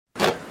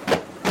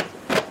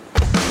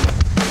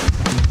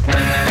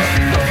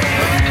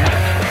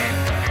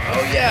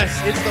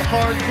It's the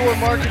Hardcore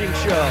Marketing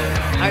Show.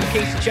 I'm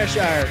Casey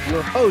Cheshire,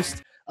 your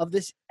host of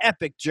this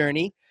epic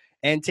journey.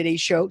 And today's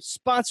show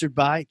sponsored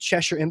by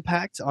Cheshire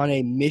Impact on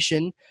a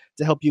mission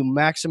to help you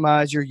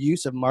maximize your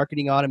use of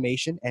marketing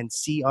automation and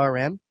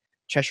CRM,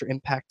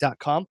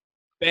 CheshireImpact.com.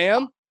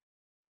 Bam.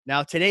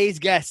 Now, today's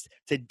guest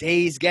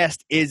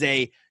is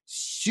a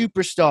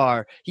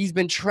superstar. He's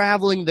been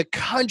traveling the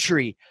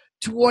country,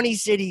 20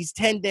 cities,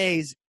 10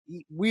 days.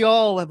 We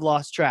all have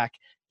lost track.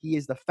 He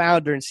is the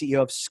founder and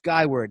CEO of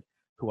Skyward.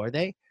 Who are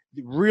they?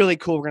 Really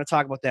cool. We're going to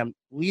talk about them.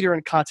 Leader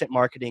in content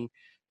marketing.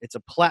 It's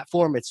a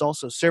platform. It's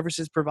also a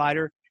services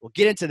provider. We'll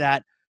get into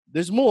that.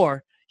 There's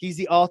more. He's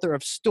the author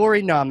of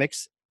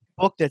Storynomics,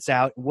 book that's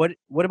out. What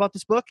about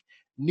this book?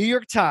 New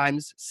York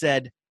Times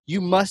said,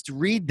 you must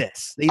read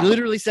this. They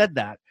literally said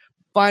that.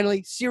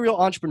 Finally, serial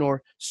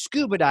entrepreneur,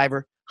 scuba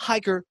diver,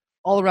 hiker,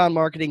 all-around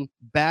marketing,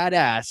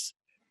 badass,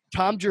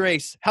 Tom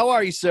Gerace. How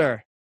are you,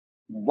 sir?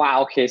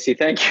 Wow, Casey,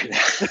 thank you.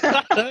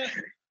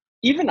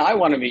 Even I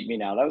want to meet me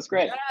now. That was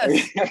great.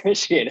 Yes. I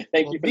appreciate it.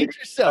 Thank you for meet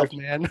yourself,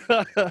 man.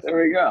 There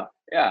we go.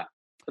 Yeah,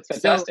 that's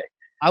fantastic. So,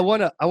 I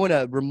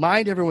wanna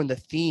remind everyone the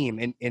theme,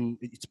 and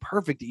it's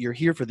perfect that you're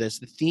here for this.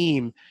 The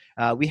theme,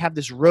 we have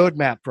this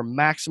roadmap for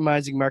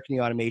maximizing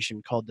marketing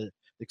automation called the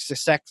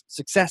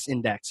Success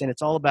Index, and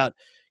it's all about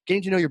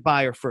getting to know your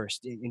buyer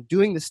first and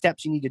doing the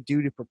steps you need to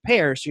do to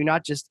prepare, so you're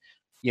not just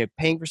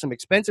paying for some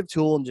expensive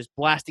tool and just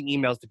blasting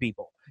emails to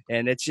people,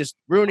 and it's just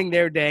ruining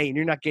their day, and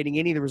you're not getting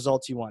any of the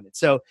results you wanted.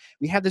 So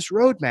we have this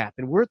roadmap,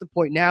 and we're at the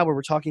point now where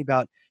we're talking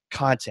about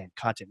content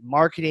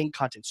marketing,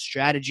 content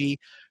strategy.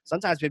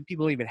 Sometimes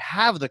people don't even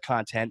have the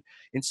content,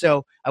 and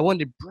so I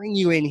wanted to bring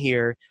you in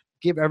here,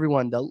 give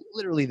everyone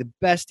literally the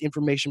best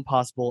information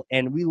possible,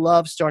 and we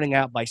love starting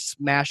out by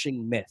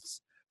smashing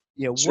myths.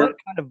 Sure. What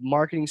kind of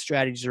marketing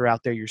strategies are out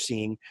there you're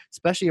seeing,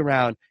 especially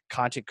around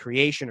content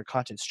creation or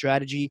content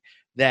strategy,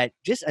 that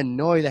just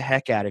annoy the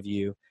heck out of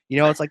you?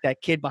 It's like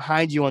that kid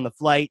behind you on the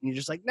flight, and you're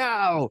just like,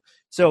 no.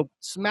 So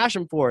smash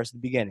them for us at the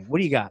beginning. What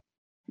do you got?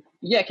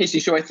 Yeah, Casey.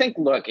 So I think,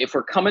 look, if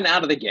we're coming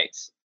out of the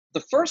gates,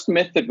 the first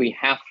myth that we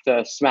have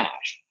to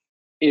smash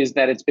is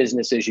that it's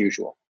business as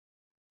usual.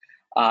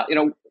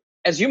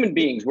 As human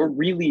beings, we're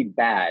really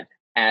bad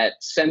at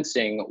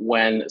sensing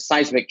when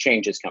seismic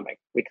change is coming.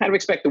 We kind of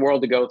expect the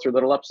world to go through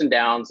little ups and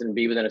downs and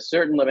be within a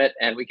certain limit,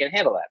 and we can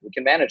handle that. We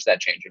can manage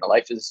that change.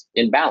 Life is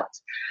in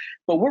balance.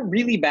 But we're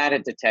really bad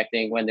at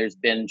detecting when there's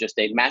been just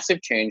a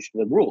massive change to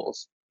the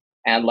rules,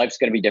 and life's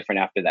going to be different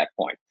after that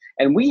point.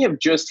 And we have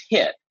just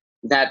hit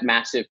that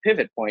massive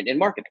pivot point in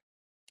marketing.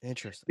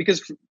 Interesting.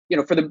 Because,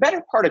 for the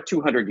better part of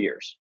 200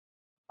 years,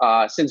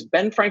 since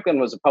Ben Franklin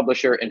was a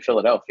publisher in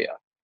Philadelphia,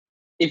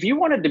 if you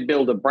wanted to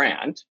build a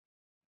brand,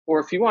 or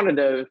if you wanted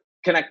to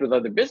connect with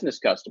other business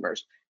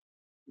customers,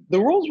 the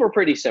rules were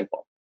pretty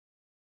simple.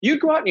 You'd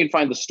go out and you'd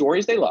find the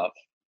stories they love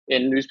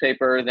in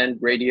newspaper, then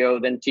radio,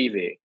 then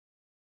TV.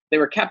 They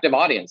were captive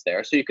audience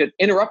there, so you could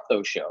interrupt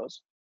those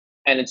shows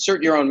and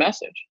insert your own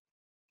message.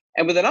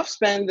 And with enough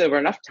spend over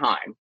enough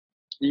time,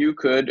 you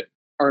could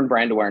earn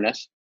brand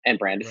awareness and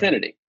brand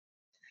affinity.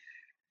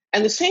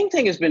 And the same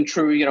thing has been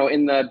true,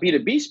 in the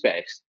B2B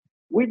space.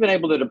 We've been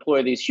able to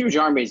deploy these huge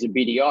armies of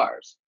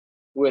BDRs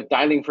with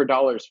dialing for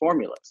dollars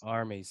formulas.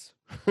 Armies.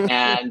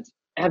 And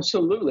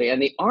absolutely.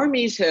 And the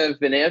armies have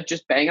been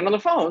just banging on the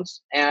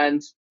phones,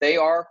 and they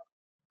are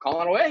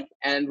calling away.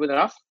 And with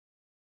enough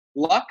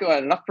luck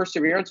and enough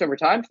perseverance over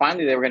time,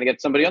 finally they were going to get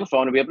somebody on the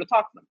phone and be able to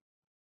talk to them.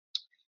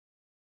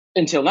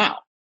 Until now.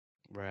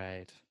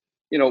 Right.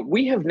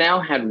 We have now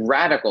had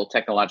radical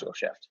technological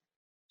shift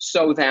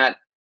so that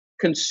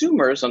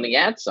consumers on the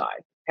ad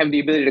side have the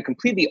ability to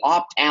completely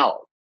opt out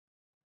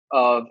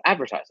of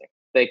advertising.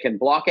 They can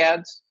block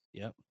ads.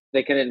 Yep.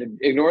 They can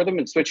ignore them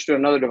and switch to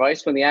another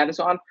device when the ad is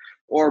on.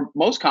 Or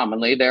most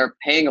commonly, they're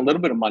paying a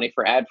little bit of money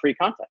for ad-free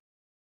content.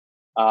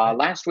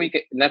 Last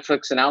week,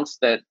 Netflix announced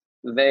that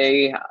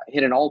they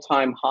hit an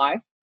all-time high.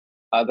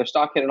 Their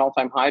stock hit an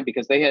all-time high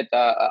because they hit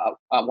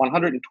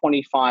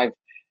 125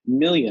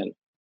 million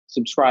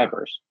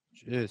subscribers.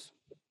 Jeez.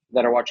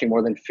 That are watching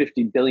more than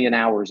 50 billion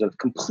hours of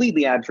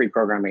completely ad-free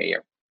programming a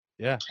year.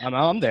 Yeah,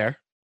 I'm there.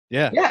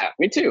 Yeah. Yeah,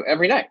 me too,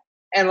 every night.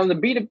 And on the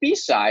B2B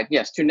side,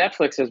 yes, to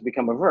Netflix has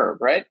become a verb,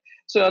 right?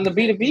 So on the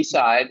B2B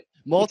side,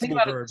 multiple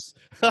verbs.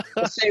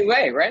 The same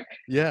way, right?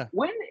 Yeah.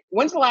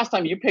 When's the last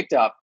time you picked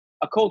up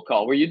a cold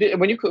call when you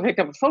picked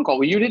up a phone call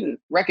where you didn't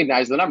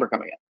recognize the number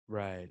coming in?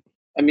 Right.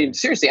 I mean,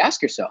 seriously, ask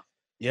yourself.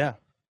 Yeah.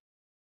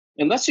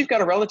 Unless you've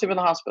got a relative in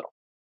the hospital,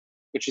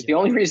 which is the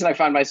only reason I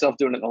find myself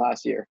doing it in the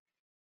last year,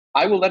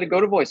 I will let it go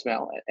to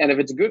voicemail. And if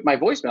it's good, my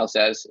voicemail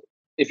says,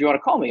 if you want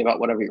to call me about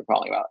whatever you're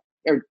calling about,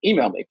 or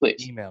email me,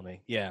 please. Email me.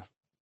 Yeah.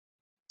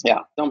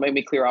 Yeah. Don't make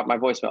me clear out my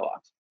voicemail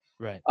box.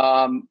 Right.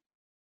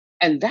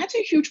 And that's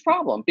a huge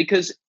problem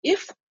because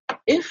if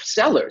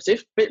sellers,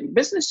 if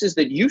businesses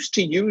that used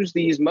to use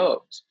these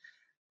modes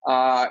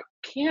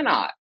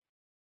cannot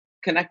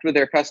connect with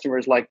their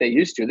customers like they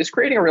used to, this is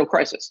creating a real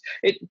crisis.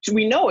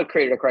 We know it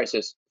created a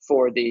crisis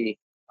for the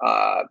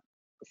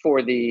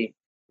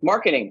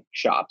marketing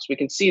shops. We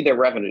can see their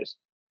revenues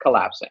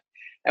collapsing.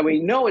 And we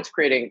know it's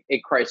creating a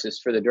crisis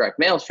for the direct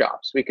mail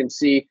shops. We can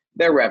see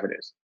their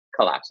revenues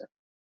collapsing.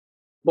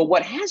 But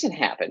what hasn't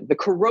happened, the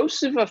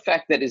corrosive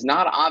effect that is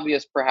not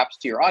obvious perhaps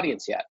to your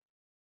audience yet,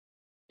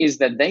 is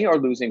that they are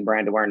losing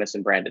brand awareness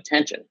and brand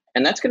attention.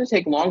 And that's going to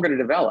take longer to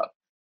develop.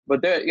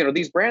 But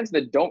these brands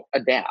that don't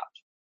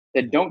adapt,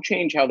 that don't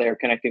change how they're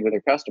connecting with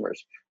their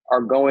customers, are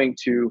going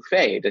to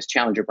fade as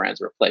challenger brands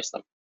replace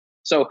them.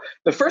 So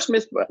the first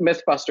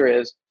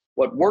mythbuster is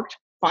what worked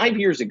 5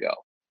 years ago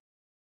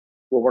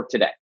will work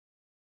today.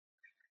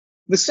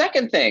 The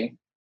second thing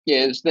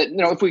is that,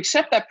 if we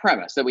accept that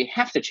premise that we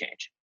have to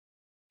change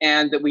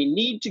and that we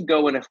need to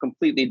go in a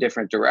completely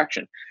different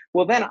direction,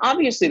 well, then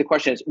obviously the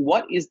question is,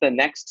 what is the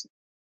next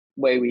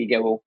way we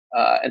go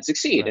and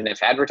succeed? Right. And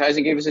if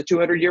advertising gave us a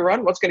 200-year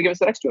run, what's going to give us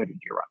the next 200-year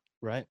run?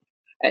 Right.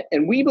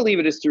 And we believe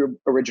it is through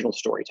original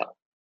storytelling.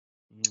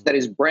 That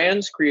is,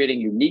 brands creating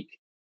unique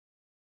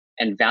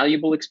and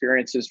valuable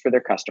experiences for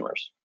their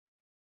customers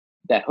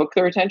that hook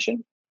their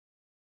attention,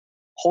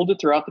 hold it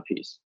throughout the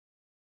piece,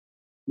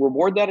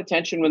 reward that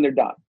attention when they're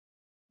done,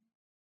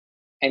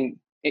 and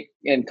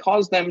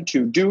cause them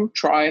to do,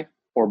 try,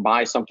 or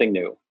buy something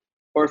new.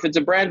 Or if it's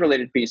a brand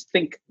related piece,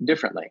 think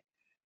differently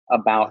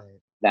about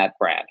that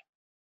brand.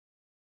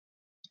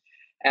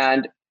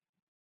 And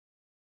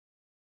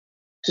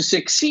to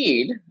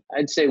succeed,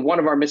 I'd say one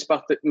of our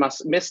mythbusters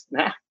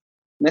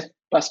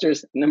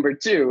number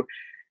 2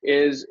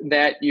 is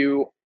that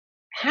you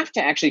have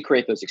to actually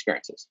create those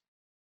experiences.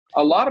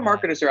 A lot of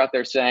marketers are out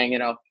there saying,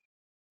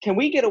 can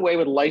we get away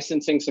with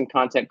licensing some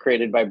content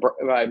created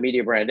by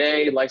media brand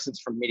A, license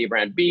from media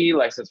brand B,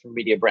 license from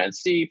media brand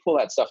C, pull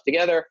that stuff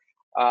together,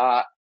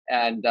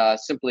 and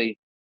simply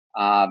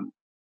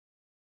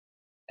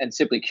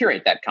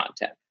curate that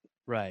content.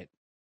 Right.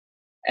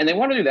 And they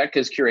want to do that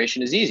because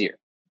curation is easier.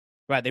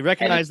 Right. They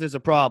recognize there's a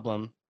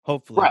problem,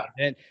 hopefully. Right.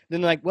 And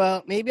then they're like,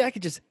 well, maybe I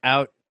could just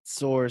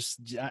outsource,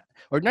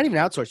 or not even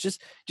outsource,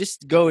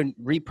 just go and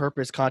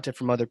repurpose content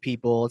from other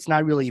people. It's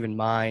not really even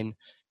mine.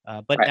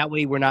 But that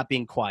way we're not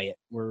being quiet.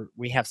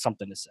 We have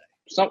something to say.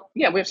 So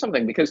we have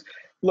something, because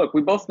look,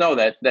 we both know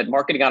that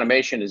marketing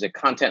automation is a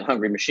content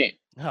hungry machine.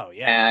 Oh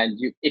yeah. And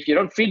if you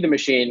don't feed the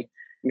machine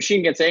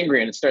gets angry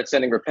and it starts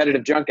sending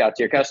repetitive junk out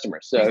to your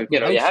customers. So,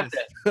 you have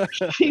to,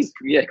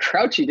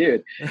 grouchy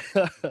dude.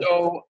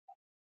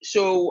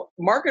 So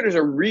marketers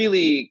are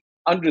really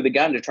under the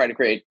gun to try to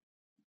create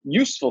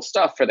useful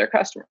stuff for their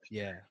customers.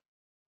 Yeah.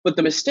 But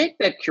the mistake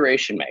that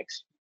curation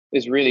makes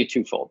is really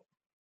twofold.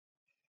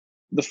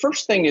 The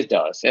first thing it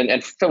does,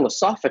 and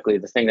philosophically,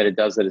 the thing that it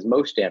does that is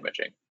most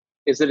damaging,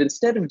 is that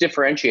instead of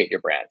differentiate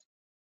your brand,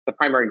 the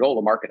primary goal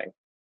of marketing,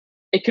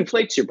 it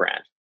conflates your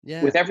brand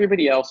with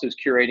everybody else who's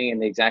curating in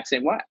the exact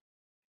same way.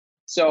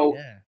 So,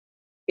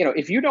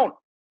 if you don't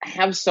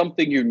have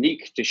something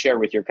unique to share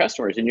with your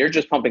customers and you're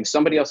just pumping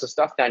somebody else's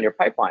stuff down your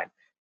pipeline,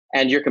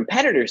 and your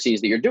competitor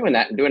sees that you're doing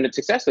that and doing it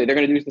successfully, they're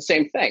going to do the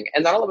same thing.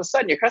 And then all of a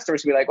sudden your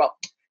customers will be like, well,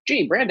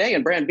 gee, brand A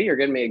and brand B are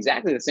giving me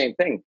exactly the same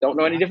thing. Don't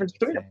know any difference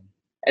between them.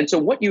 And so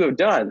what you have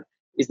done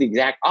is the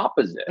exact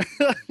opposite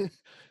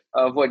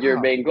of what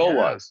your main goal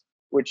was,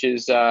 which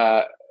is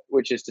to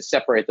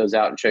separate those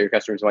out and show your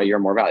customers why you're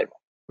more valuable.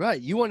 Right.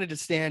 You wanted to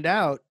stand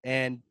out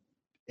and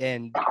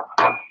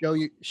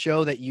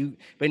show that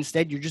but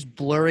instead you're just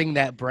blurring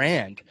that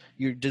brand.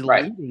 You're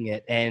deleting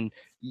it, and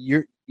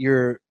you're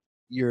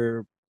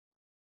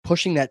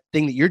pushing that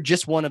thing that you're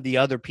just one of the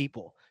other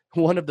people,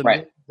 one of the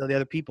millions of the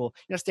other people.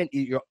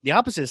 You're the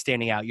opposite of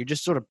standing out. You're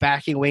just sort of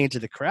backing away into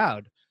the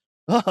crowd.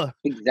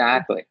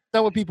 Exactly. That's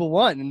not what people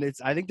want, and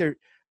I think they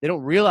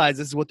don't realize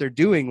this is what they're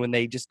doing when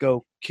they just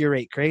go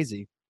curate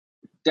crazy.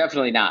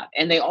 Definitely not.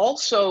 And they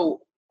also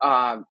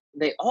when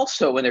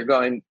they're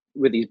going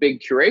with these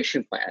big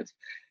curation plans,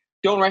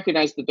 don't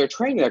recognize that they're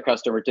training their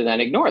customer to then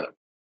ignore them,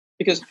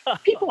 because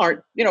people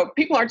aren't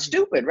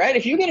stupid, right?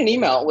 If you get an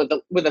email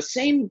with the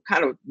same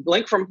kind of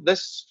link from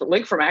this,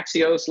 link from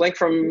Axios, link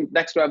from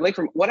NextWeb, link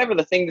from whatever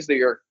the things that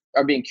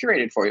are being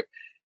curated for you,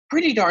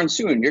 pretty darn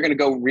soon you're going to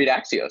go read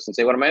Axios and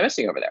say, what am I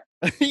missing over there?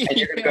 And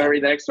you're going to go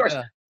read the next source.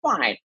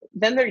 Fine.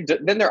 Then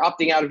they're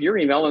opting out of your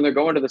email and they're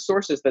going to the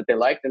sources that they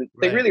liked, and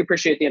they really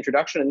appreciate the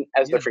introduction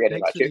as they're forgetting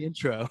about you. The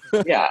intro.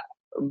 Yeah,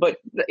 but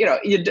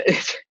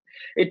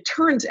it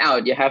turns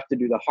out you have to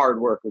do the hard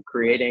work of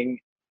creating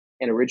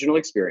an original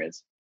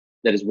experience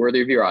that is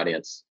worthy of your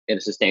audience in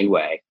a sustained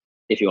way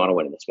if you want to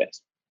win in the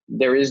space.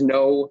 There is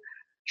no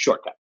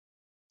shortcut.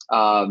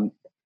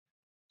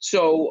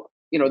 So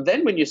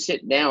then when you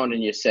sit down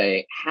and you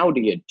say, how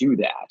do you do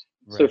that?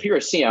 Right. So if you're a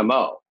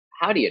CMO,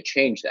 how do you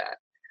change that?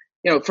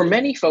 For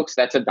many folks,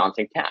 that's a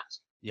daunting task.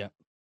 Yeah.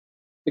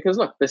 Because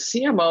look, the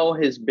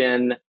CMO has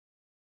been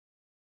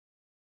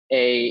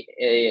an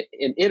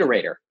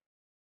iterator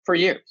for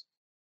years.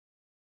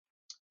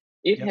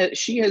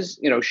 She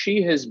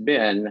has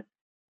been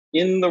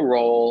in the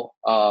role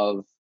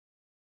of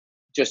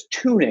just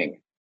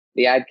tuning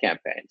the ad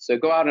campaign. So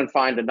go out and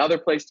find another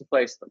place to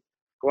place them.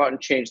 Go out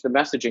and change the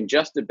messaging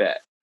just a bit.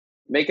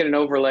 make it an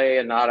overlay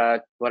and not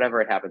a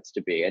whatever it happens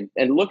to be,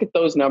 and look at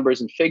those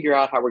numbers and figure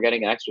out how we're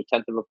getting an extra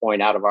tenth of a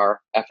point out of our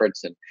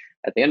efforts. And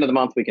at the end of the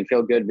month, we can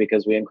feel good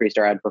because we increased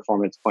our ad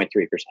performance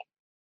 0.3%.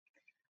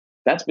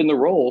 That's been the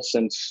role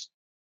since,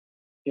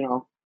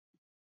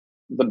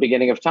 the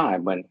beginning of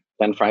time when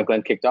Ben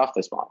Franklin kicked off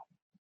this model.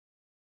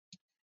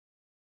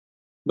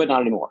 But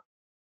not anymore.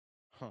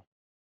 Huh.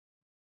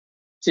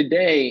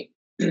 Today,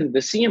 the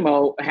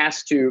CMO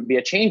has to be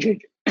a change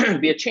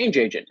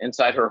agent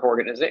inside her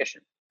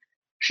organization.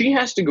 She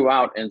has to go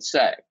out and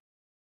say,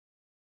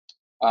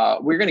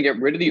 we're going to get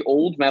rid of the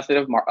old method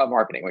of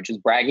marketing, which is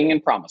bragging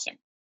and promising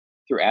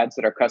through ads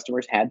that our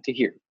customers had to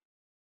hear.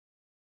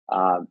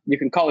 You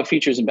can call it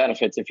features and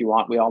benefits if you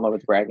want. We all know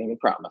it's bragging and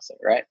promising,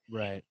 right?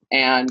 Right.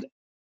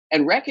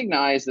 And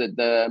recognize that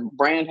the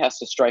brand has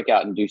to strike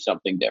out and do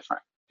something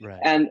different. Right.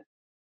 And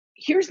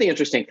here's the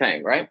interesting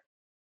thing, right?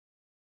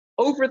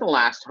 Over the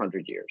last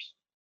 100 years,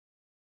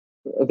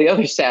 the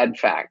other sad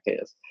fact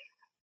is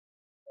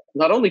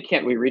not only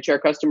can't we reach our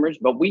customers,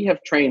 but we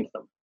have trained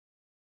them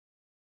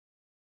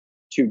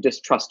to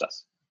distrust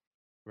us.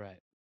 Right.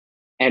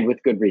 And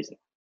with good reason.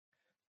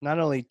 Not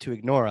only to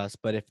ignore us,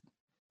 but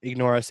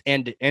ignore us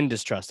and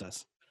distrust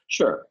us.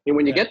 Sure. And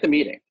when you get the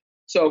meeting.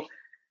 So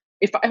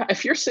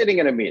if you're sitting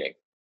in a meeting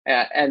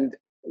and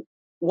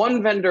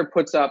one vendor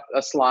puts up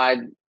a slide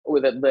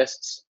with it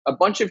lists a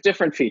bunch of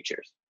different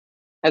features,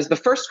 has the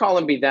first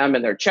column be them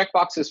and their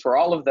checkboxes for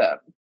all of them.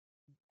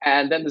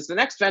 And then there's the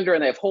next vendor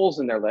and they have holes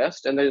in their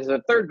list. And there's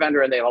a third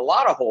vendor and they have a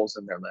lot of holes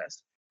in their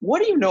list.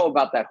 What do you know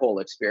about that whole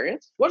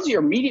experience? What is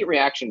your immediate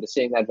reaction to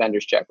seeing that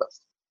vendor's checklist?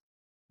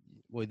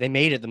 Well, they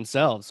made it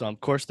themselves, so of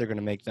course they're going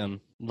to make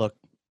them look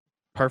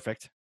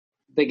perfect.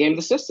 They gamed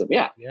the system,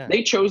 yeah.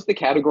 They chose the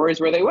categories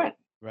where they went.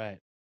 Right.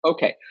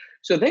 Okay,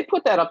 so they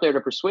put that up there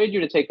to persuade you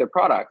to take their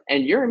product,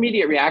 and your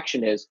immediate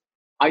reaction is,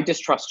 I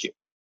distrust you.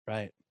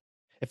 Right.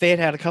 If they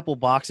had a couple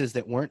boxes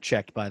that weren't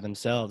checked by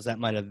themselves, that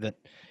might have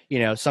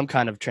been, some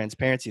kind of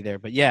transparency there.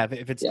 But yeah,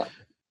 if it's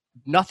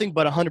nothing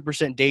but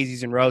 100%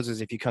 daisies and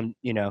roses, if you come,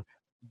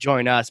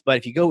 join us. But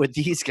if you go with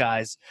these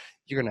guys,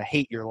 you're going to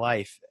hate your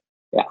life.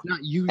 Yeah. It's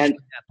not usually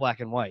that black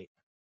and white.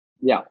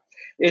 Yeah.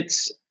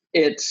 It's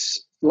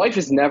life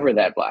is never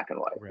that black and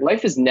white. Right.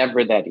 Life is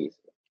never that easy.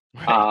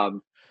 Right.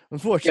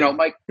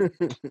 Unfortunately,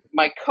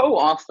 my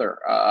co-author,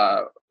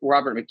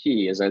 Robert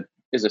McKee, is a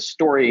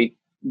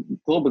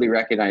globally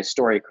recognized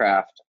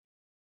storycraft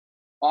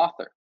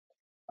author,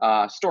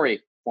 story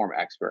form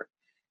expert.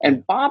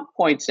 And Bob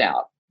points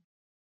out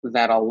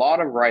that a lot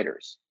of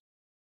writers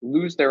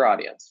lose their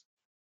audience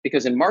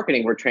because in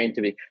marketing, we're trained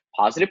to be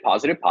positive,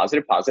 positive,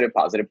 positive, positive,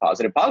 positive,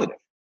 positive, positive.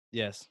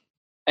 Yes.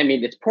 I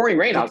mean, it's pouring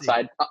rain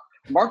outside.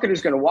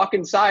 Marketer's going to walk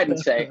inside and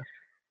say,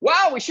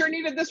 wow, we sure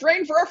needed this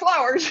rain for our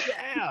flowers.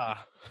 Yeah.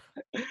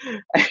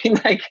 I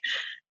mean,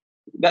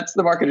 that's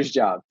the marketer's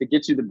job, to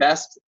get you the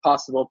best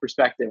possible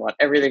perspective on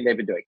everything they've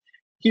been doing.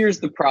 Here's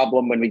the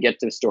problem when we get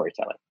to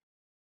storytelling.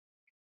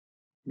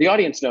 The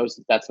audience knows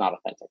that that's not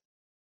authentic.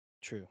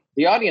 True.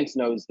 The audience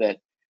knows that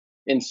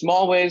in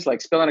small ways,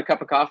 like spilling a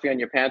cup of coffee on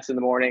your pants in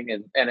the morning,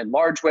 and in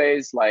large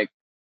ways, like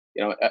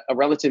a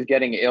relative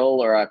getting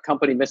ill or a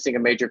company missing a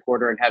major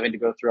quarter and having to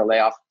go through a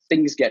layoff,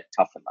 things get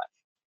tough in life.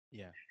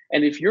 Yeah.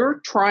 And if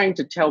you're trying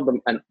to tell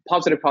them a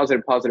positive,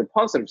 positive, positive,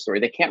 positive story,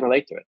 they can't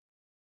relate to it.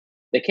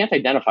 They can't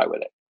identify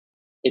with it.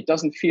 It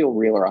doesn't feel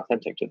real or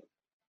authentic to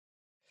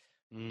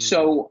them.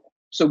 So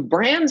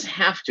brands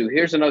have to,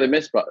 here's another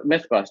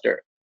mythbuster.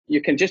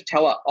 You can just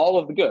tell all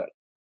of the good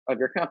of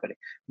your company.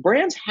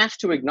 Brands have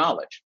to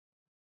acknowledge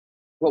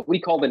what we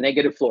call the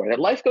negative floor, that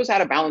life goes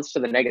out of balance to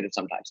the negative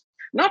sometimes.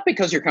 Not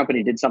because your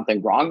company did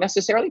something wrong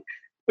necessarily,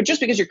 but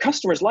just because your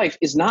customer's life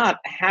is not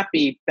a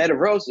happy bed of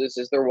roses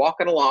as they're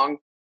walking along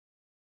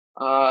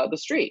the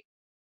street.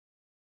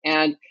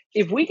 And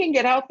if we can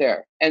get out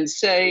there and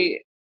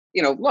say,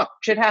 look,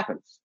 shit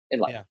happens in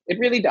life. Yeah. It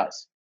really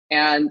does.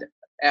 And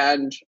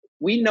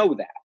we know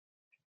that.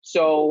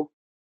 So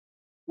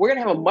we're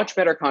going to have a much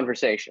better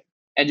conversation.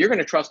 And you're going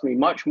to trust me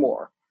much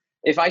more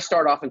if I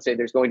start off and say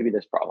there's going to be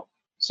this problem.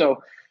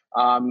 So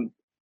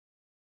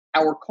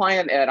our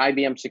client at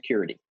IBM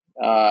Security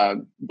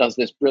does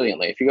this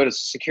brilliantly. If you go to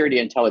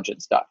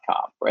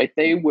securityintelligence.com, right,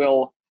 they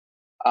will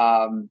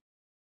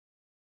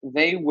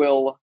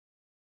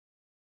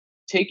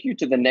take you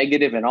to the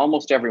negative in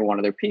almost every one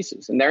of their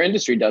pieces. And their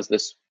industry does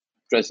this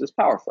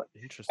powerfully.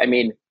 Interesting. I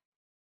mean,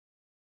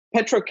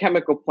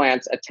 petrochemical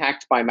plants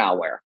attacked by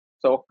malware.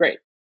 So great.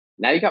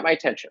 Now you got my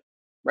attention,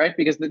 right?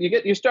 Because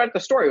you start the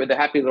story with a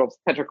happy little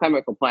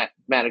petrochemical plant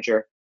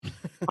manager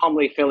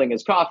calmly filling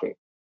his coffee.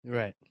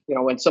 Right.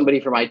 When somebody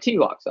from IT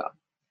walks up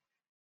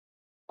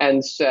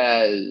and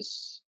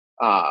says,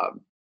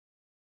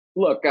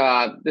 look,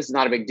 this is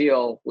not a big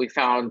deal. We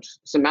found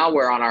some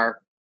malware on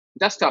our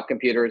desktop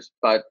computers,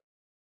 but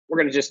we're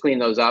going to just clean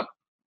those up.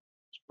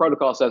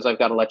 Protocol says I've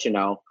got to let you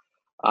know.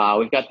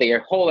 We've got the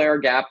whole air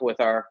gap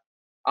with our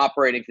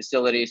operating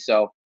facility,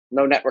 so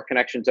no network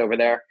connections over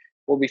there.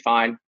 We'll be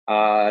fine.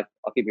 I'll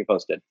keep you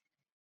posted.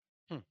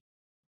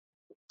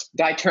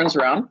 Guy turns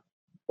around,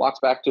 walks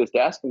back to his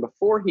desk, and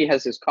before he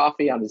has his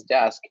coffee on his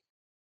desk,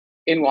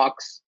 in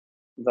walks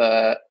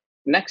the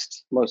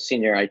next most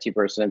senior IT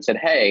person and said,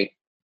 "Hey,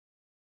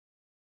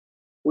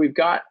 we've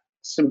got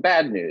some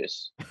bad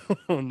news.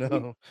 Oh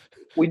no.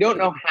 We don't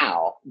know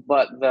how,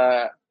 but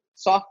the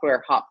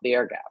software hopped the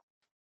air gap,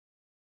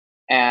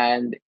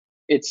 and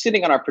it's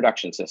sitting on our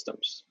production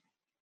systems.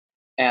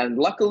 And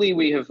luckily,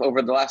 we have,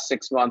 over the last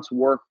 6 months,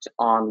 worked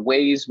on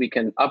ways we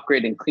can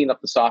upgrade and clean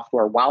up the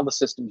software while the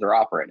systems are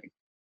operating.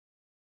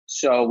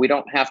 So we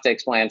don't have to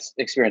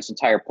experience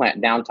entire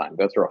plant downtime,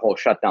 go through a whole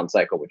shutdown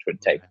cycle, which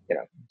would take,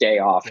 day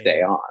off,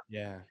 day on,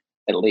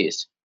 at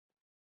least.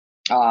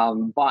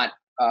 But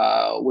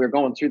we're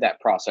going through that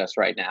process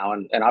right now.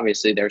 And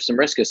obviously, there's some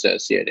risk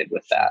associated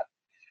with that.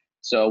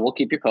 So we'll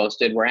keep you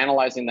posted. We're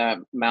analyzing that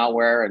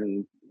malware,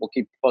 and we'll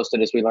keep you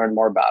posted as we learn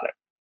more about it.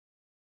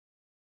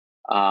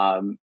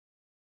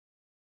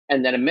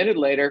 And then a minute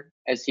later,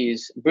 as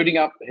he's booting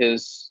up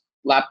his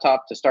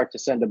laptop to start to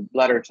send a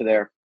letter to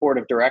their board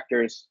of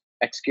directors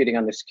executing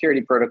on the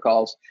security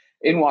protocols,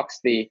 in walks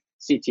the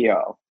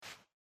CTO.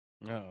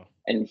 No.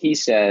 And he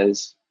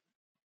says,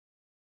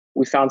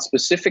 "We found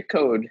specific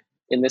code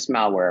in this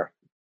malware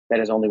that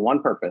has only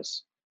one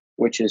purpose,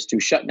 which is to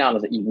shut down a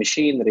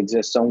machine that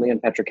exists only in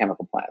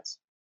petrochemical plants.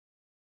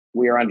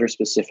 We are under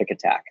specific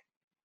attack."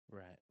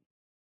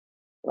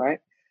 Right?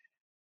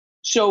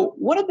 So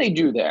what did they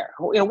do there?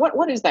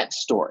 What is that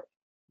story?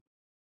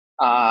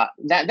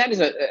 That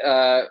is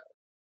a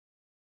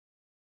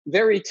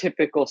very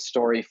typical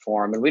story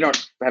form, and we don't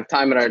have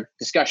time in our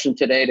discussion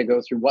today to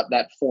go through what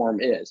that form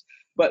is.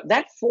 But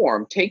that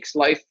form takes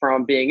life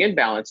from being in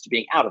balance to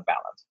being out of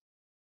balance,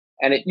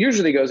 and it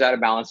usually goes out of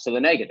balance to the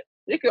negative.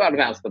 You can go out of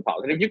balance to the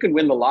positive. You can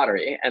win the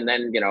lottery, and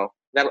then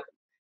that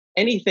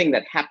anything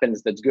that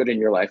happens that's good in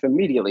your life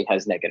immediately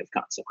has negative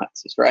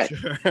consequences, right?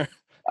 Sure.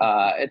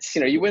 It's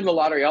you win the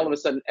lottery, all of a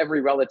sudden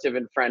every relative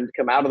and friend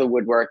come out of the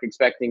woodwork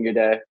expecting you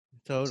to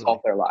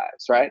solve their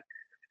lives, right?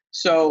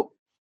 So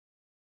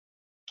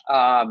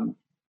and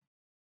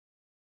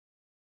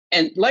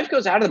life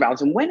goes out of the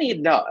balance, and when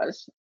it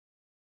does,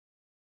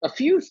 a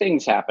few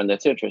things happen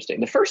that's interesting.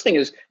 The first thing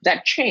is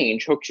that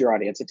change hooks your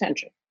audience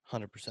attention.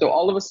 100%. So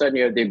all of a sudden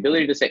you have the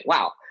ability to say,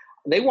 wow,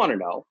 they want to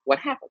know what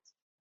happens.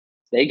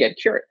 They get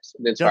curious.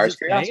 It inspires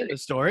curiosity. Say the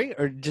story,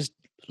 or just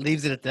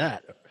leaves it at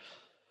that?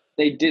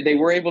 They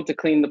were able to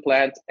clean the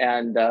plant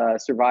and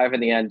survive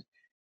in the end.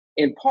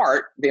 In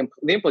part, the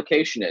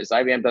implication is,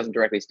 IBM doesn't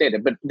directly state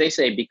it, but they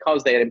say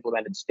because they had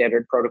implemented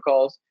standard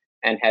protocols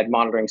and had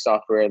monitoring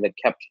software that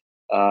kept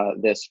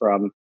this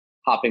from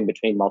hopping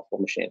between multiple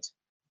machines.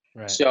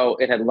 Right. So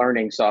it had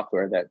learning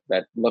software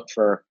that looked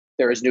for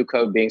there is new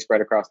code being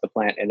spread across the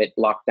plant, and it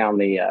locked down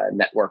the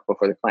network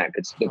before the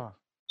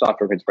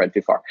software could spread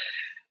too far.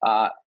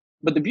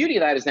 But the beauty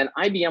of that is then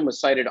IBM was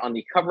cited on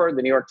the cover of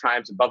the New York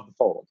Times above the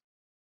fold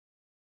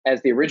as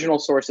the original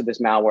source of this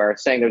malware,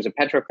 saying there was a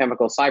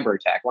petrochemical cyber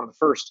attack, one of the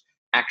first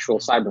actual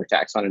cyber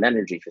attacks on an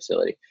energy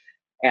facility.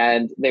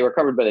 And they were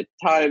covered by the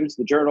Times,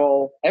 the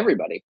Journal,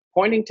 everybody,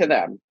 pointing to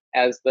them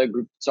as the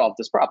group that solved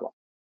this problem.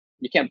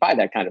 You can't buy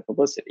that kind of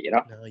publicity,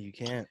 No, you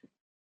can't.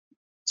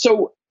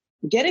 So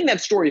getting that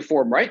story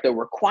form right, though,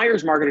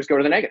 requires marketers go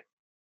to the negative.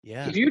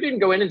 Yeah. If you didn't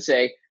go in and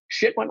say,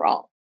 shit went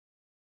wrong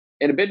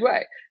in a big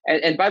way.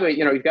 And by the way,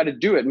 you've got to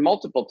do it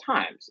multiple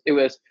times. It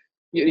was,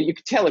 you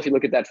could tell if you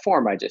look at that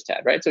form I just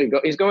had, right? So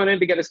he's going in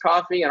to get his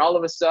coffee, and all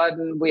of a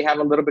sudden we have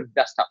a little bit of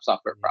desktop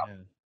software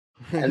problem.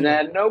 Yeah. And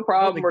then no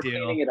problem, we're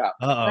cleaning it up.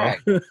 Right.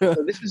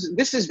 So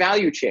this is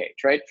value change,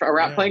 right?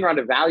 Playing around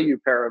a value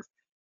pair of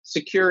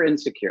secure,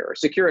 insecure, or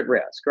secure at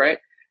risk, right?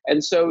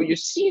 And so you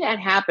see that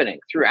happening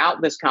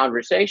throughout this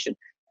conversation.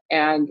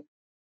 And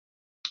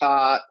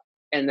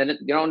then,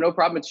 no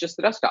problem, it's just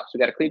the desktops. We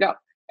got to clean up.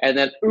 And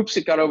then, oops,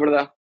 it got over to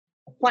the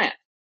plant.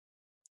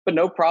 But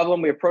no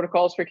problem, we have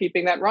protocols for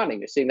keeping that running.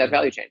 You're seeing that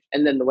value change.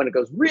 And then when it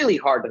goes really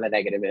hard to the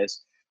negative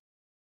is,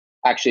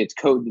 actually, it's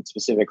code that's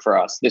specific for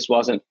us. This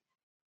wasn't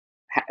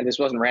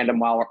random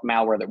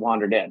malware that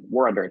wandered in.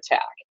 We're under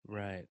attack.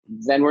 Right.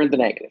 Then we're in the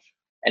negative.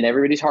 And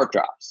everybody's heart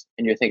drops.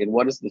 And you're thinking,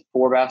 what is this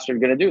poor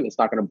bastard going to do? That's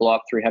not going to blow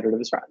up 300 of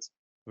his friends.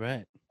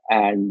 Right.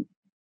 And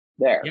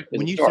there. Yeah,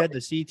 when you said the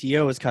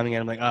CTO was coming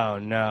in, I'm like, oh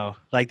no.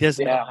 Like this.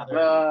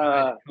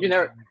 Yeah.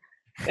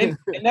 They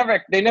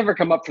never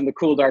come up from the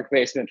cool dark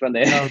basement when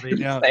they. No, they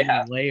don't. They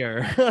have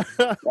layer.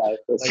 Like,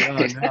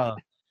 oh no.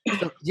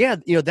 So, yeah,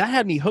 that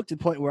had me hooked to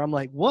the point where I'm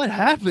like, what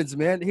happens,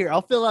 man? Here,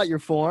 I'll fill out your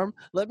form.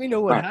 Let me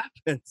know what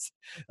happens.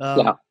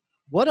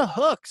 What a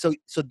hook. So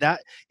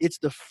that it's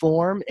the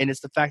form, and it's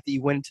the fact that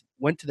you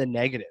went to the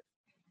negative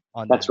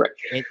on that. That's right.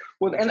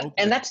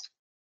 And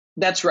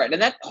that's right.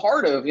 And that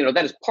part of,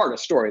 that is part of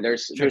story.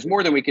 There's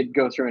more than we could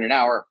go through in an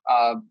hour.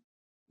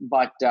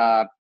 But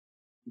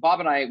Bob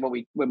and I,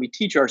 when we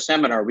teach our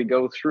seminar, we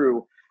go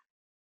through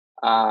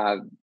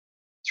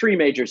three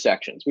major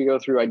sections. We go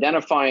through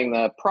identifying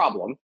the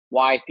problem,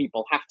 why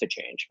people have to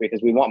change,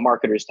 because we want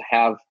marketers to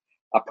have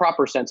a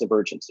proper sense of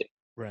urgency.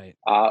 Right.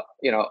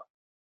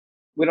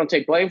 We don't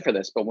take blame for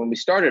this, but when we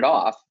started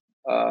off,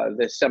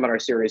 this seminar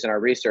series in our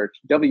research,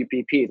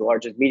 WPP, the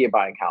largest media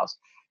buying house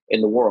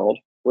in the world,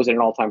 was at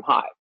an all-time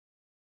high,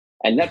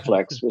 and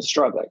Netflix was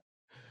struggling.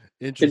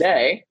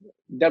 Today,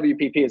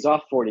 WPP is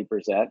off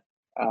 40%,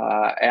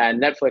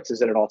 and Netflix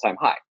is at an all-time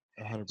high.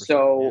 100%,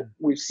 so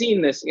we've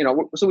seen this,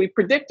 so we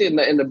predicted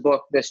in the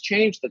book this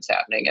change that's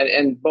happening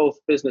in both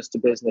business to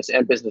business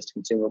and business to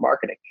consumer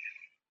marketing.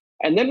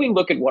 And then we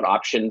look at what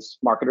options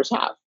marketers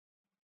have.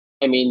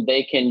 I mean,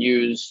 they can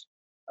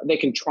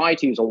try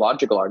to use a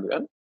logical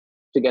argument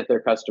to get their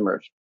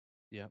customers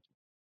to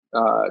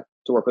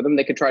work with them.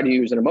 They could try to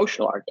use an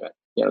emotional argument.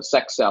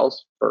 Sex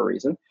sells for a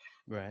reason.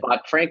 Right.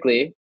 But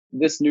frankly,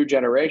 this new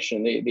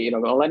generation, the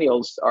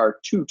millennials are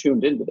too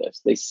tuned into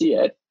this. They see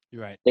it.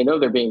 Right. They know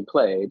they're being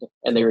played,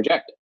 and they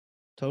reject it.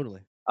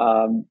 Totally.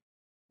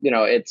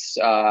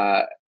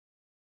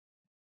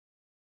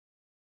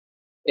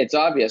 It's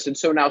obvious. And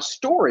so now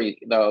story,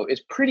 though,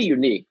 is pretty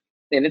unique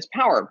in its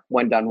power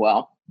when done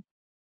well.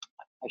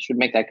 I should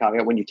make that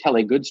caveat, when you tell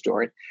a good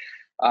story,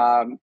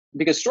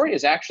 because story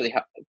is actually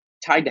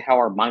tied to how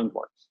our mind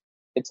works.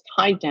 It's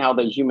tied to how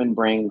the human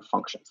brain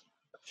functions.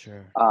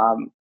 Sure.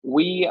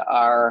 We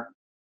are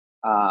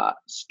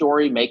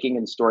story making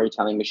and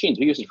storytelling machines.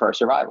 We use it for our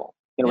survival.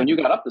 When you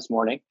got up this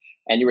morning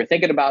and you were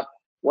thinking about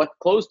what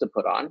clothes to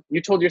put on,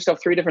 you told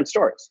yourself 3 different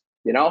stories.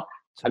 Totally.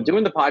 I'm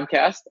doing the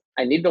podcast.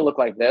 I need to look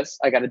like this.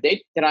 I got a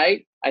date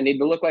tonight. I need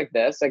to look like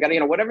this. I got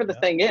to, whatever the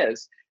thing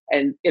is.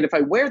 And if I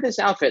wear this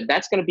outfit,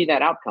 that's going to be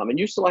that outcome. And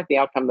you select the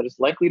outcome that is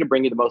likely to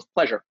bring you the most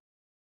pleasure.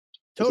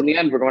 Because in the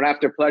end, we're going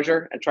after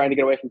pleasure and trying to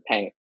get away from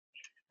pain.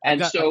 I've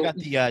got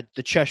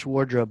the Chesh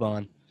wardrobe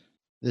on.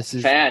 This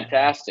is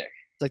fantastic.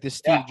 It's like the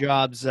Steve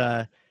Jobs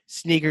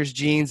sneakers,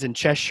 jeans, and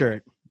chest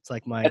shirt. It's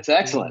like my That's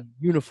excellent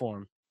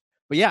uniform.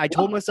 But I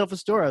told myself a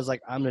story. I was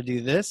like, I'm going to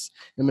do this.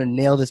 I'm going to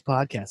nail this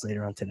podcast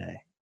later on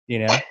today.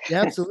 Yeah,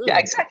 absolutely. Yeah,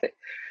 exactly.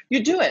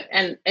 You do it.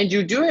 And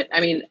you do it.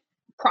 I mean,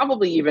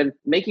 probably even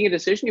making a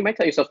decision, you might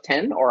tell yourself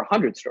 10 or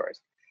 100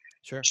 stories.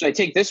 Sure. Should I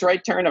take this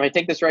right turn? If I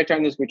take this right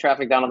turn, there's going to be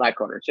traffic down on that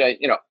corner. Should I,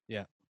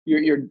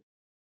 you're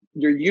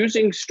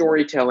using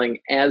storytelling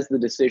as the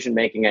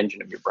decision-making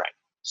engine of your brain.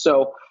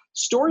 So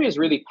story is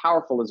really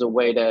powerful as a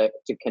way to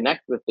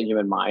connect with the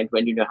human mind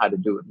when you know how to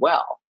do it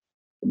well,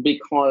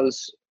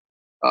 because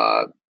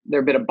there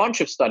have been a bunch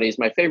of studies.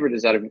 My favorite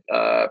is out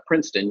of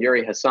Princeton.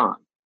 Yuri Hassan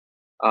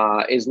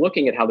is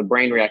looking at how the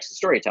brain reacts to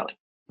storytelling.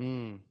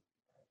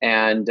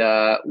 And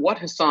what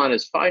Hassan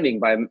is finding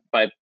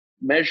by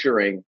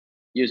measuring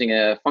using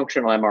a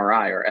functional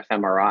MRI or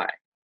fMRI,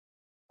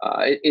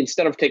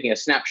 instead of taking a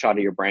snapshot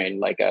of your brain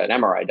like an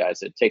MRI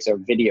does, it takes a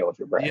video of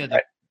your brain.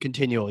 Right?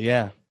 Continual,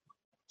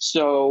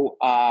 So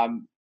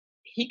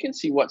he can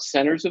see what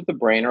centers of the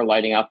brain are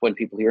lighting up when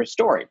people hear a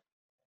story.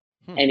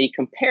 And he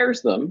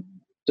compares them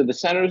to the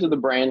centers of the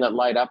brain that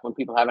light up when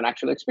people have an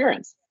actual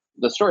experience.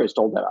 The story is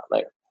told about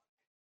later.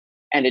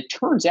 And it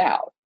turns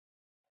out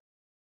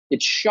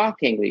it's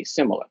shockingly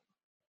similar.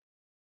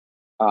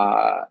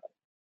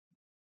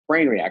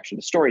 Brain reaction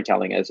to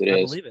storytelling as it is.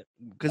 I believe it.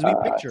 Because we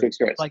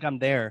picture it like I'm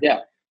there. Yeah.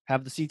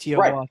 Have the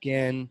CTO walk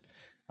in.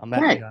 I'm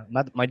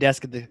at my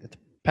desk at the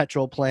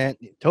petrol plant.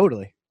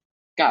 Totally.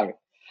 Got it.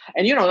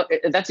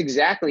 And that's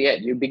exactly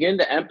it. You begin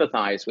to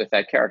empathize with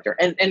that character.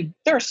 And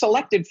they're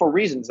selected for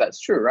reasons. That's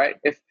true, right?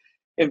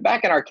 If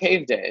back in our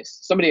cave days,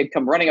 somebody had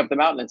come running up the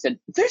mountain and said,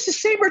 there's a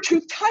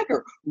saber-toothed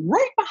tiger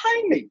right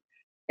behind me,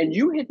 and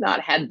you had not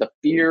had the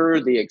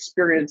fear, the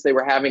experience they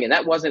were having, and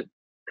that wasn't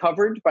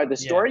covered by the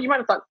story, you might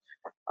have thought,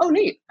 oh,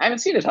 neat. I haven't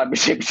seen a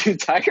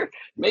saber-toothed tiger.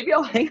 Maybe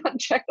I'll hang on and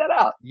check that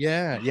out.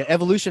 Yeah.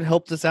 Evolution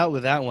helped us out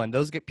with that one.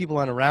 Those people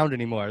aren't around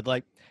anymore.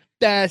 Like,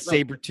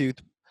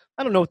 saber-tooth.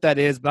 I don't know what that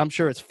is, but I'm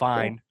sure it's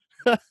fine.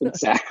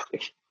 Exactly.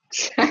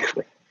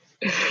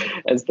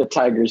 As the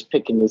tiger's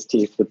picking his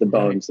teeth with the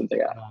bones and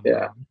things.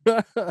 Yeah,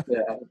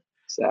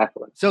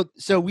 exactly.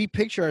 So we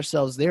picture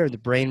ourselves there. The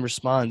brain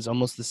responds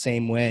almost the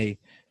same way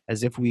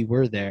as if we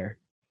were there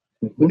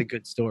with a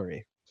good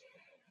story.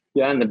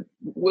 Yeah, and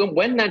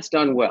when that's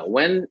done well,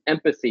 when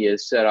empathy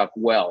is set up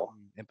well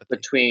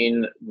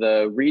between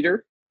the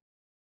reader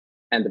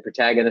and the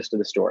protagonist of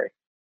the story,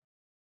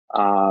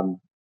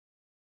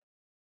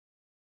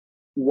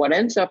 what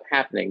ends up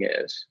happening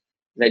is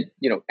that,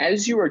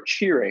 as you are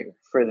cheering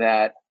for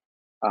that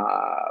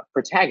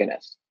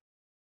protagonist,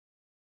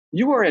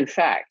 you are in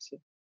fact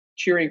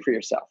cheering for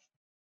yourself.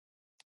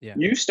 Yeah.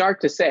 You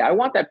start to say, I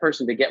want that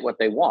person to get what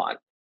they want,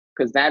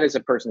 because that is a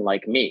person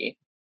like me.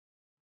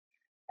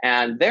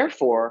 And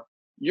therefore,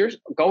 you're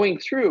going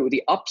through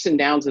the ups and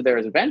downs of their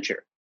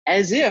adventure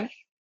as if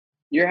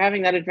you're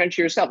having that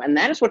adventure yourself. And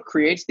that is what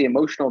creates the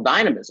emotional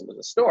dynamism of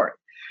the story.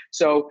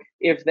 So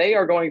if they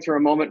are going through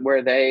a moment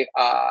where they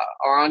are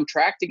on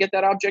track to get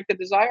that object of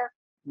desire,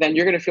 then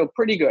you're going to feel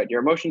pretty good.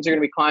 Your emotions are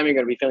going to be climbing.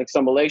 You're going to be feeling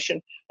some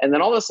elation. And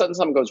then all of a sudden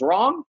something goes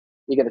wrong.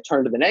 You get to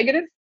turn to the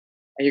negative.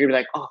 And you're going to be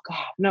like, oh,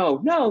 God,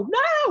 no.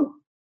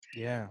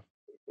 Yeah.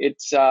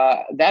 It's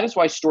that is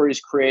why stories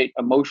create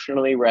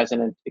emotionally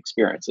resonant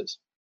experiences.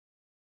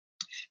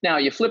 Now,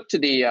 you flip to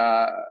the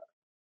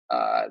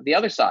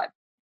other side.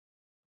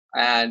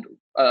 And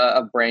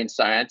of brain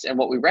science, and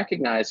what we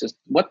recognize is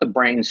what the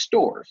brain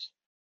stores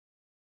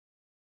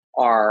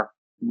are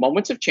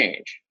moments of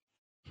change,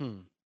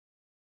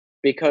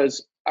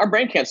 because our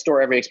brain can't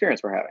store every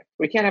experience we're having.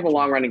 We can't have a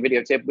long-running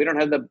videotape. We don't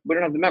have the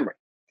memory.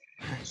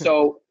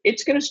 So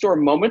it's going to store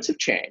moments of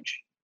change,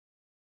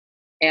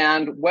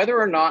 and whether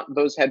or not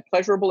those had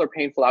pleasurable or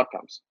painful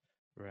outcomes.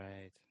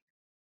 Right.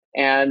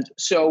 And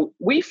so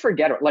we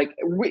forget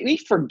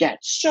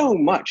so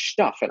much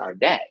stuff in our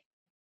day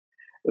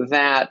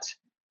that,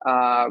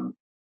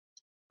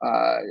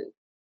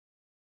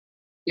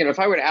 if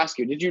I were to ask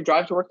you, did you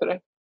drive to work today?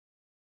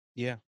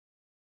 Yeah.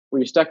 Were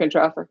you stuck in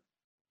traffic?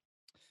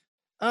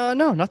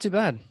 No, not too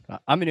bad.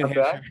 I'm in New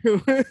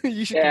Hampshire.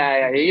 You should.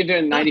 Yeah, you're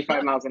doing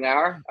 95 miles an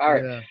hour. All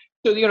right. Yeah.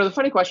 So, the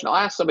funny question, I'll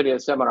ask somebody at a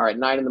seminar at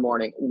 9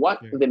 a.m,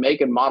 what the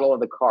make and model of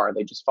the car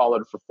they just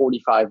followed for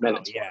 45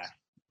 minutes was.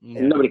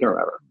 And nobody can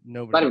remember.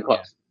 Nobody. Not even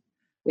close.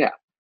 Yeah.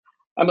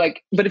 I'm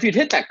like, but if you'd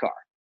hit that car,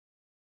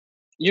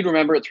 you'd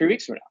remember it 3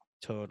 weeks from now.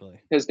 Totally.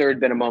 Because there had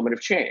been a moment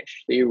of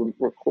change that you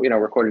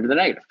recorded to the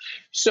negative.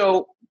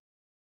 So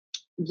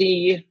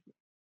the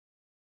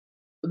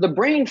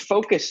brain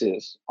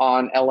focuses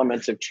on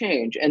elements of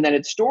change, and then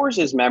it stores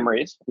as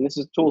memories, and this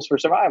is tools for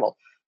survival,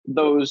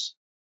 those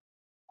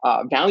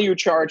value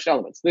charged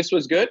elements. This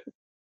was good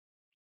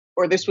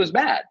or this was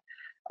bad,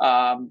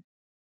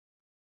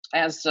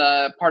 as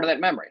part of that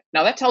memory.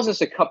 Now that tells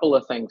us a couple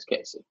of things,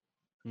 Casey.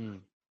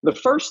 The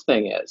first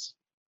thing is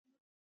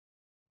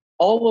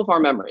all of our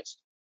memories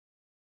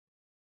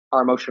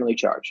are emotionally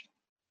charged.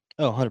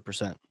 Oh,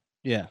 100%.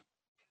 Yeah.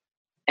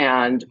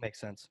 And makes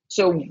sense.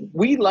 So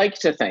we like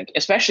to think,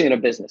 especially in a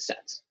business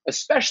sense,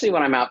 especially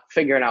when I'm out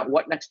figuring out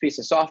what next piece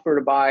of software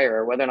to buy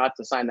or whether or not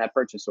to sign that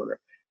purchase order,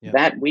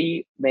 that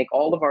we make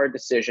all of our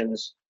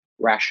decisions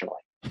rationally.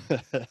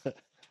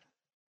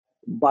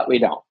 But we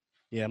don't.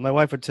 Yeah, my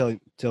wife would tell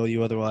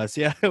you otherwise.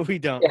 Yeah, we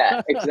don't.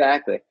 Yeah,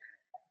 exactly.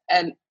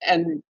 And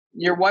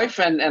your wife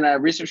and a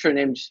researcher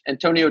named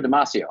Antonio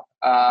Damasio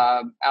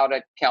out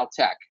at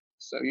Caltech.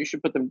 So you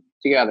should put them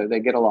together. They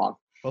get along.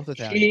 Both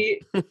Italian.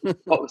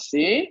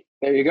 See?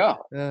 There you go.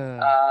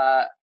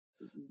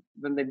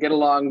 Then they get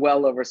along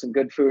well over some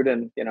good food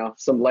and,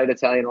 some light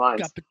Italian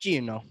wines.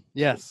 Cappuccino.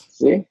 Yes.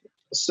 See?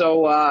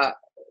 So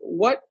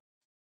what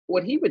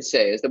he would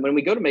say is that when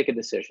we go to make a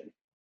decision,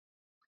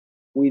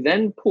 we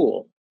then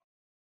pool.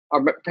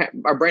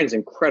 Our brain is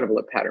incredible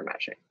at pattern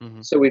matching.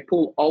 So we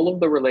pull all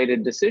of the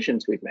related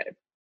decisions we've made.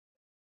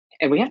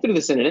 And we have to do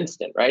this in an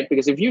instant, right?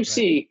 Because if you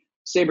see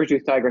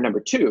saber-toothed tiger number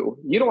 2,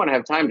 you don't want to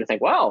have time to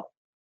think, well,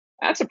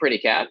 that's a pretty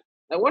cat.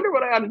 I wonder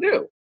what I ought to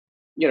do.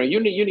 You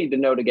need to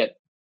know to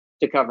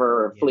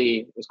cover or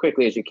flee as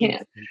quickly as you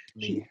can.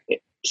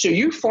 So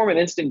you form an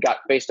instant gut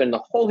based on the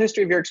whole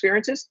history of your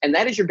experiences, and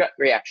that is your gut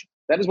reaction.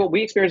 That is what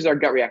we experience as our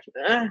gut reaction.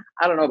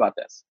 I don't know about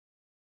this.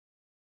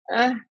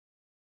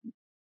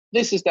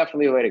 This is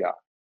definitely the way to go.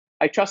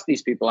 I trust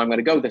these people. I'm going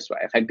to go this way.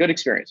 I've had good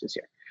experiences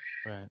here.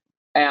 Right.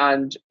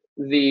 And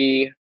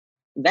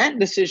that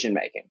decision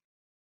making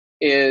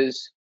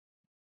is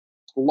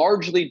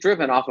largely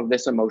driven off of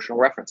this emotional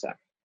reference act.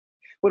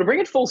 Well, to bring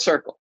it full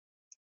circle,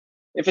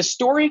 if a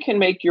story can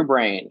make your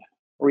brain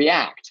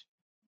react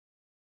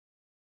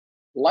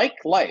like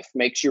life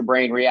makes your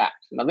brain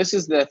react. Now, this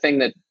is the thing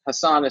that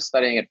Hassan is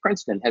studying at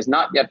Princeton, has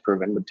not yet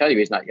proven, would tell you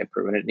he's not yet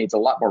proven. It needs a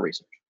lot more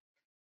research.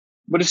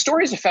 But if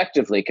stories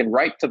effectively can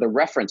write to the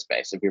reference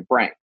base of your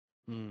brain,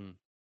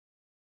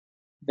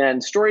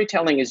 then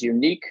storytelling is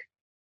unique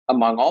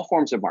among all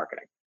forms of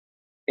marketing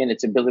in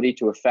its ability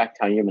to affect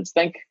how humans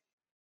think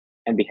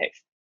and behave.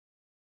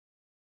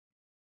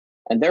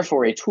 And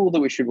therefore a tool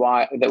that we should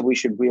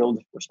wield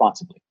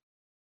responsibly.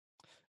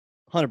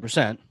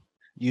 100%.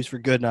 Used for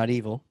good, not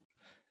evil.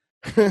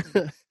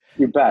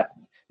 You bet.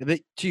 But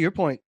to your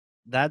point,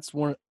 that's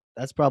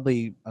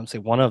probably, I'm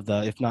saying, one of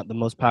the, if not the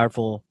most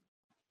powerful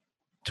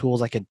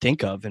tools I could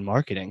think of in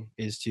marketing,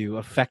 is to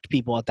affect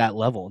people at that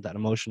level, that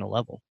emotional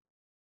level.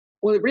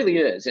 Well, it really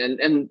is.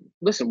 And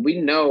listen, we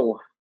know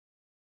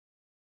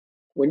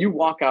when you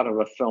walk out of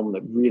a film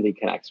that really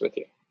connects with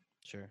you.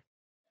 Sure.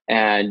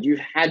 And you've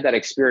had that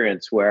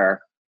experience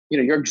where,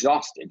 you're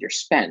exhausted, you're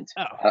spent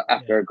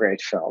after a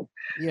great film.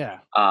 Yeah.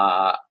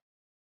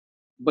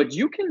 But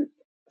you can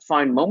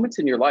find moments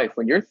in your life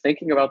when you're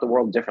thinking about the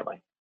world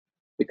differently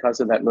because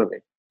of that movie.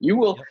 You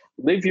will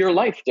live your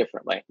life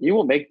differently. You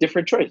will make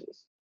different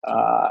choices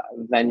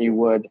than you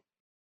would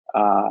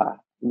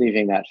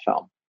leaving that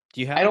film.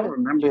 Do you have? I don't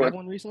remember. Do you have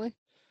one recently?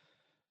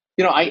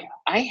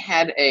 I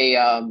had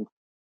a.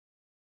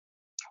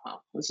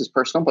 This is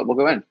personal, but we'll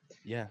go in.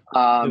 Yeah.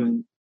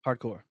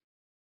 Hardcore.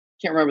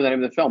 Can't remember the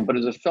name of the film, but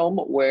it was a film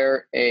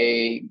where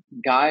a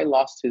guy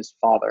lost his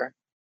father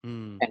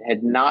and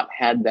had not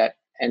had that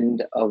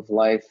end of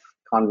life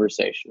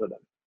conversation with him.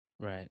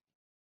 Right.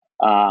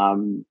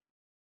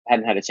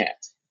 Hadn't had a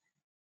chance.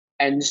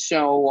 And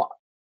so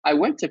I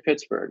went to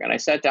Pittsburgh and I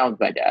sat down with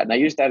my dad, and I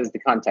used that as the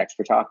context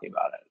for talking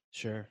about it.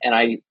 Sure. And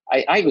I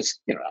was,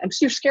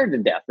 you're scared to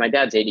death. My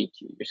dad's 82.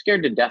 You're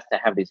scared to death to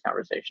have these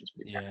conversations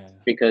with your parents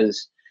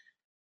because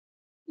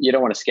you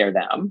don't want to scare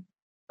them.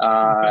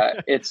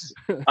 It's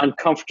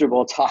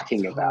uncomfortable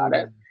talking about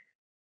it.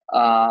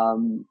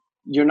 Totally.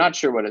 You're not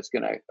sure how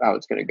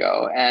it's gonna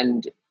go.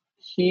 And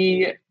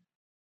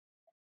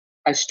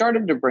I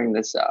started to bring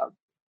this up,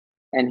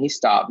 and he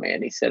stopped me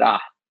and he said, I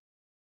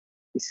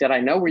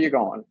know where you're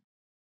going,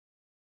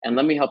 and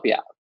let me help you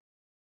out.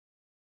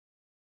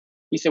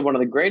 He said, one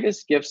of the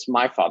greatest gifts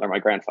my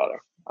grandfather,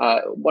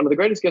 one of the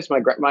greatest gifts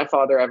my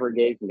father ever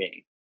gave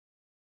me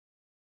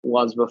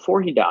was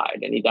before he died,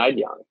 and he died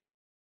young.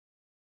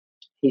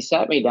 He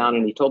sat me down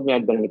and he told me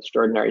I'd been an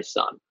extraordinary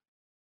son,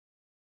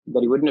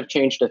 that he wouldn't have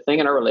changed a thing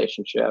in our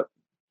relationship,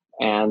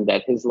 and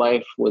that his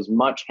life was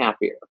much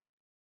happier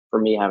for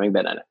me having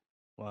been in it.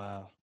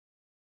 Wow.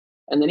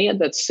 And then he had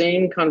that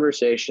same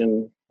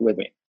conversation with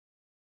me.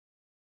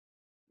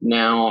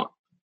 Now,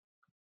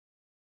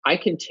 I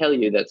can tell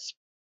you that's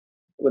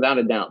without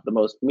a doubt the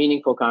most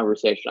meaningful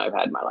conversation I've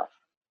had in my life.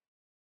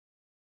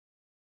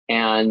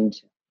 And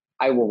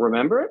I will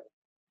remember it.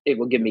 It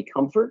will give me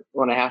comfort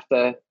when I have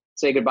to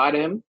say goodbye to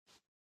him,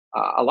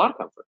 a lot of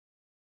comfort.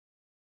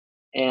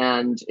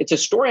 And it's a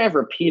story I've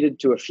repeated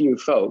to a few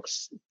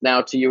folks,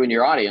 now to you and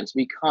your audience,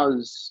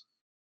 because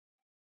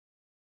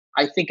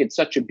I think it's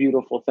such a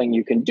beautiful thing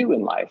you can do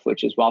in life,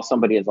 which is while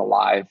somebody is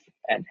alive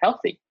and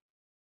healthy,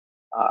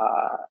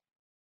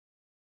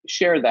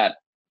 share that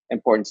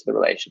importance of the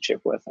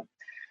relationship with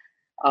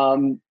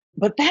them.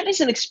 But that is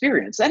an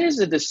experience. That is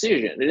a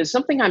decision. It is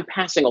something I'm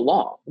passing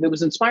along. It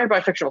was inspired by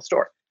a fictional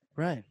story.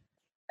 Right.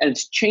 And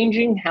it's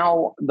changing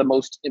how the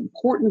most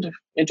important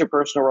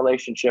interpersonal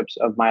relationships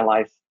of my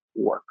life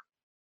work.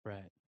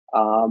 Right.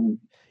 And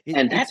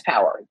that's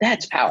power.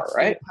 That's power, it's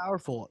right? so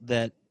powerful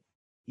that,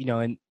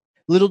 and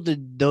little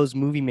did those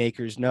movie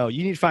makers know.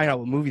 You need to find out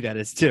what movie that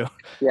is too.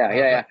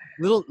 Yeah.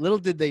 Little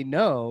did they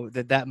know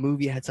that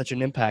movie had such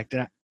an impact.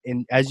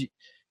 And as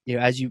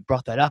you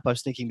brought that up, I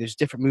was thinking there's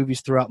different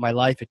movies throughout my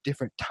life at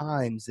different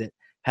times that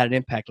had an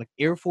impact. Like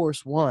Air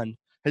Force One,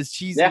 as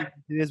cheesy as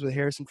it is with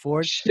Harrison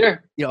Ford.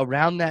 Sure.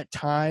 Around that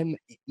time,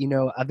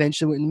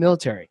 eventually went in the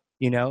military.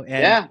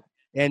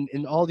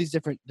 And all these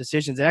different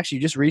decisions. And actually,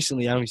 just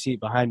recently, I don't even see it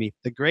behind me.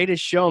 The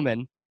Greatest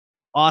Showman,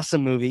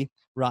 awesome movie.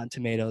 Rotten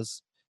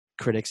Tomatoes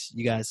critics,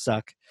 you guys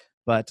suck.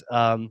 But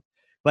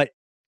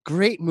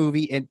great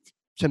movie. And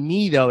to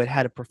me, though, it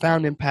had a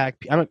profound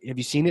impact. Have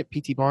you seen it?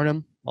 P.T.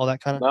 Barnum, all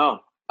that kind of. No,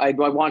 I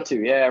want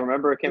to. Yeah, I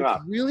remember it came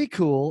out. Really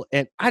cool.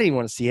 And I didn't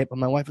want to see it, but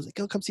my wife was like,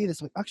 "Go, come see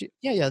this." I'm like, actually,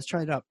 yeah, let's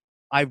try it out.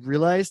 I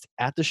realized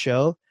at the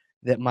show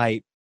that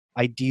my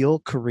ideal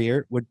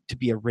career would to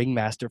be a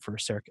ringmaster for a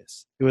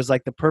circus. It was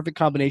like the perfect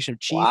combination of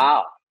cheese,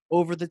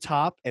 over the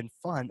top, and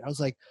fun. I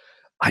was like,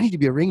 I need to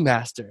be a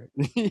ringmaster.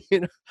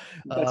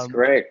 That's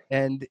great.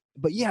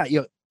 But yeah,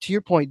 to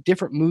your point,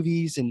 different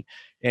movies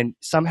and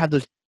some have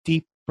those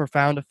deep,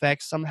 profound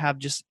effects. Some have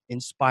just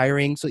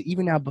inspiring. So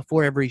even now,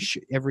 before every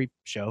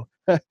show,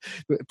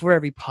 before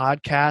every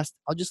podcast,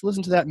 I'll just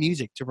listen to that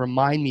music to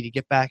remind me to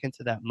get back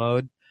into that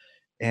mode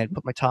and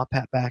put my top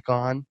hat back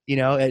on.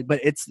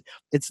 But it's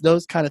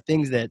those kind of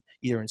things that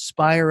either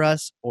inspire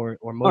us or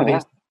motivate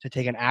us to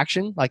take an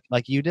action, like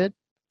you did.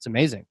 It's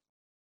amazing.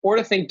 Or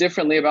to think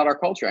differently about our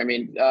culture. I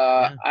mean,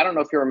 I don't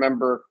know if you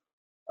remember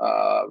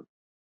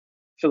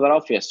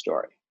Philadelphia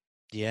Story.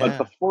 Yeah. But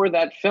before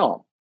that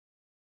film,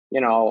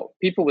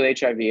 people with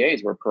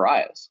HIV/AIDS were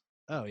pariahs.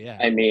 Oh, yeah.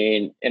 I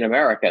mean, in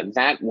America,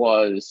 that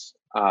was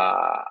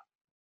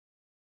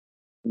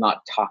not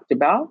talked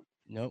about.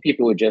 Nope.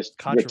 People would just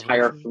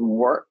retire from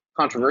work.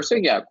 Controversy.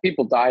 Yeah.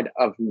 People died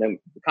of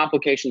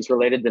complications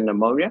related to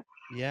pneumonia.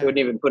 Yeah. They wouldn't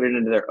even put it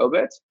into their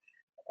obits.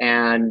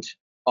 And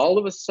all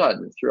of a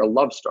sudden, through a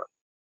love story,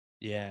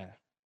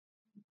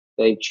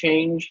 they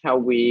change how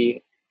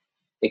we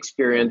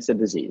experience a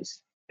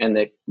disease. And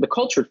the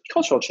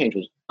cultural change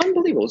was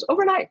unbelievable. It was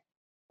overnight.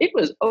 It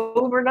was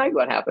overnight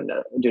what happened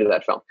due to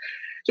that film.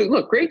 So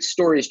look, great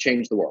stories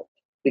change the world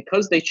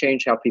because they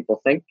change how people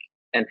think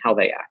and how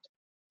they act.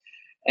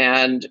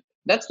 And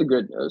that's the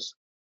good news.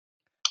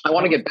 I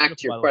want to get back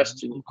to your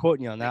question. I'm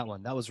quoting you on that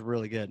one. That was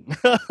really good.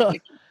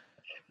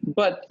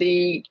 But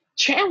the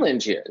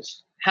challenge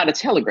is how to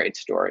tell a great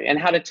story and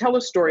how to tell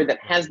a story that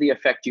has the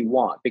effect you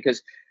want.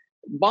 Because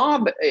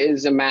Bob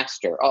is a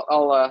master.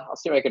 I'll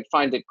see if I can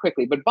find it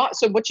quickly. But Bob,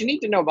 so what you need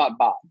to know about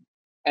Bob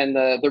and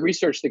the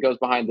research that goes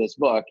behind this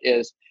book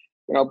is,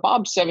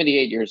 Bob's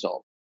 78 years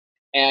old,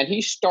 and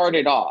he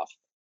started off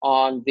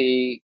on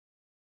the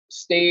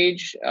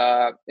stage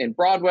in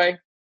Broadway,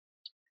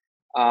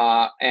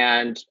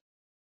 and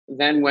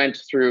then went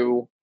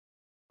through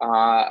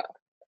a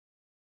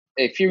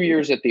few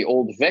years at the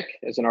Old Vic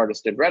as an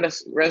artist in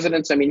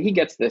residence. I mean, he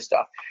gets this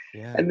stuff.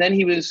 Yeah. And then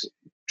he was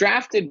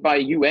drafted by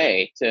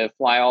UA to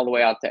fly all the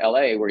way out to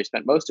LA, where he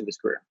spent most of his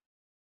career,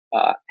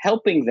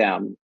 helping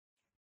them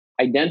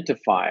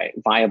identify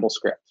viable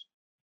scripts.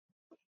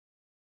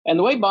 And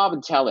the way Bob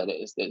would tell it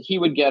is that he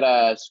would get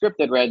a script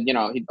that read,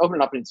 he'd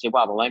open it up and say,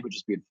 wow, the language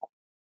is beautiful.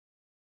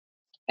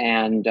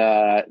 And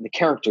the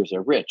characters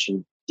are rich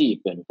and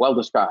deep and well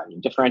described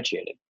and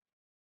differentiated.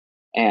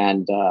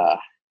 And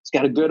it's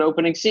got a good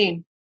opening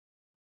scene.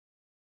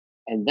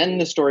 And then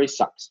the story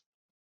sucks.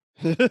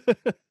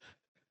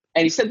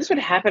 And he said this would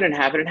happen and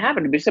happen and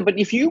happen. But he said, but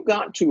if you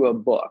got to a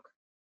book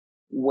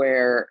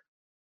where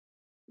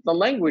the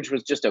language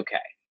was just okay,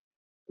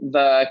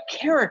 the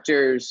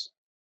characters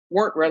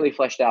weren't really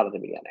fleshed out at the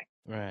beginning,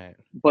 Right.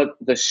 but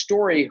the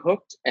story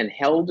hooked and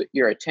held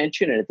your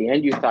attention, and at the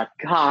end you thought,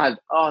 God,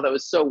 oh, that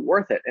was so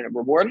worth it, and it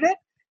rewarded it,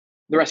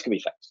 the rest can be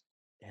fixed.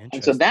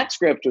 And so that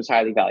script was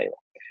highly valuable.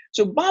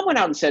 So Bob went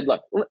out and said,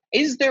 look,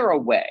 is there a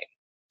way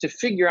to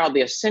figure out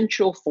the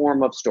essential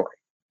form of story?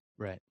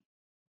 Right.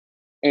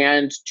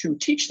 And to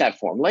teach that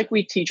form, like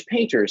we teach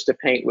painters to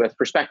paint with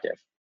perspective,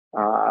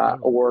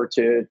 or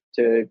to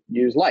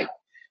use light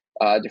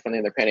differently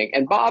in their painting.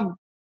 And Bob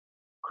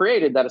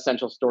created that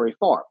essential story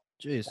form.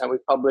 Jeez. And we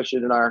published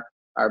it in our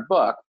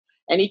book.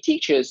 And he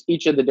teaches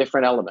each of the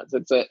different elements.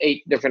 It's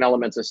 8 different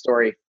elements of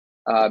story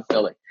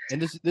building.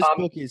 And this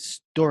book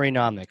is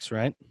Storynomics,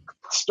 right?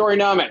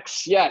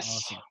 Storynomics, yes.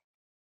 Awesome.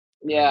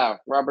 Yeah,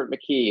 Robert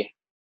McKee.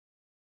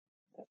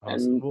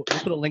 Awesome. We'll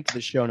put a link to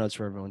the show notes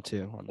for everyone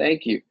too.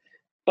 Thank you.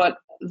 But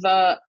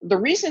the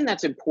reason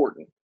that's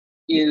important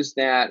is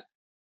that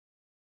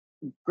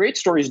great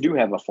stories do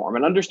have a form,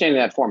 and understanding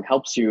that form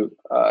helps you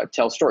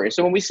tell stories.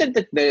 So when we said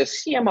that the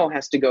CMO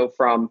has to go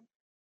from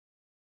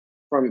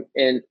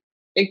an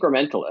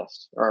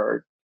incrementalist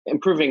or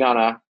improving on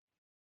a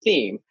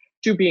theme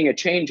to being a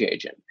change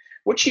agent,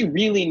 what she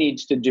really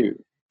needs to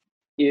do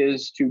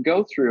is to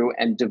go through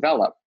and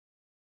develop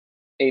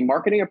a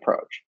marketing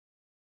approach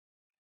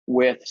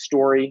with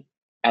story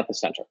at the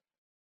center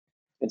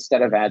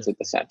instead of ads at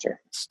the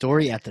center.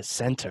 Story at the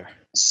center.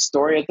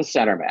 Story at the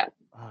center, man.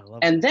 Oh,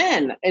 and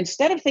then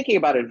instead of thinking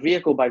about it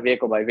vehicle by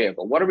vehicle by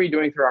vehicle, what are we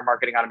doing through our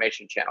marketing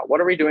automation channel?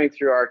 What are we doing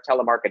through our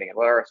telemarketing and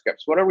what are our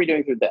scripts? What are we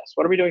doing through this?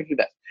 What are we doing through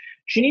this?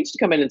 She needs to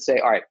come in and say,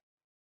 all right,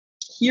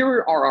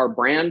 here are our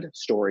brand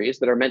stories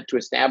that are meant to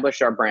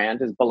establish our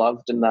brand as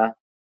beloved in the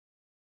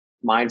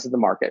minds of the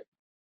market.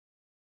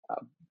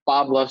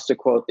 Bob loves to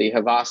quote the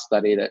Havas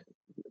study that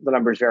the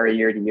numbers vary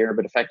year to year,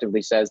 but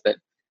effectively says that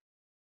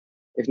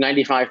if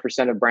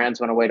 95% of brands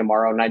went away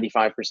tomorrow,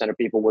 95% of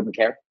people wouldn't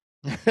care.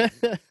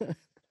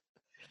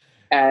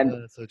 And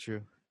that's so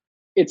true.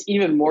 It's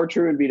even more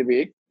true in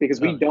B2B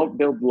because we don't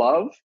build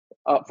love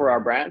for our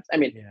brands. I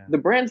mean, the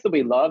brands that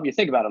we love, you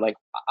think about it, like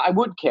I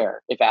would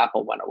care if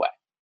Apple went away.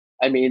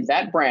 I mean,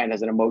 that brand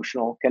has an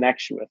emotional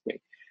connection with me.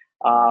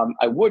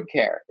 I would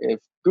care if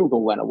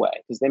Google went away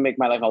because they make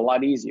my life a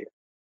lot easier.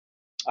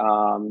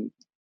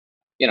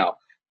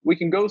 We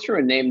can go through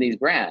and name these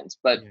brands,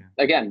 but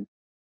again,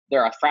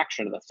 they're a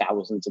fraction of the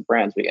thousands of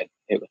brands we get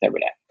hit with every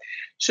day.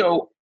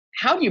 So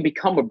how do you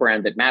become a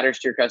brand that matters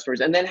to your customers?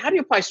 And then how do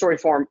you apply story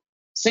form,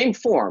 same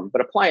form, but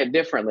apply it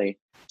differently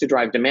to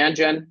drive demand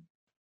gen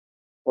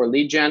or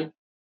lead gen?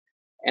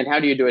 And how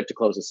do you do it to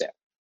close a sale?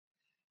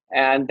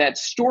 And that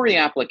story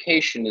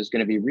application is going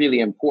to be really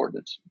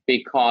important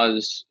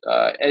because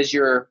as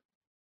you're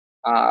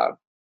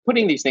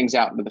putting these things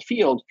out into the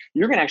field,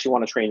 you're going to actually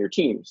want to train your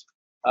teams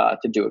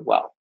to do it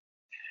well.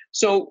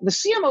 So the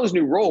CMO's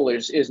new role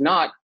is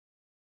not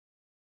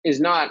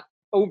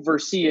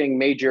overseeing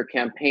major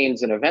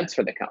campaigns and events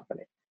for the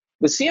company.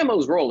 The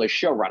CMO's role is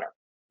showrunner.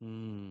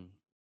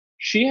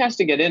 She has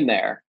to get in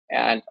there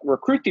and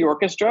recruit the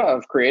orchestra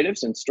of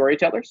creatives and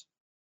storytellers,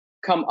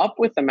 come up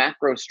with a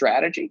macro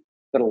strategy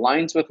that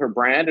aligns with her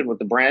brand and what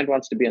the brand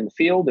wants to be in the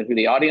field and who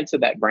the audience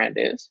of that brand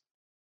is,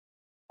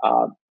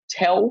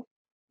 tell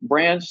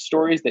brand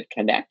stories that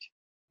connect.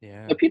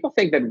 Now, people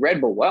think that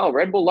Red Bull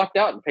lucked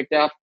out and picked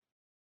out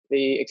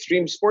the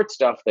extreme sports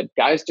stuff that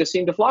guys just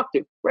seem to flock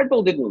to. Red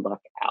Bull didn't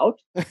luck out.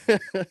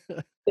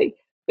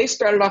 They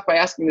started off by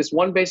asking this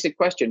one basic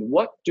question: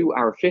 what do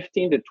our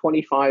 15 to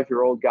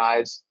 25-year-old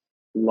guys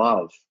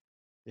love?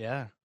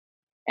 Yeah.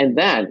 And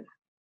then,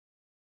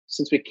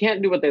 since we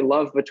can't do what they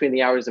love between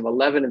the hours of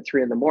 11 and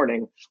 3 in the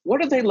morning, what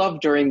do they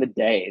love during the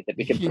day that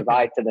we can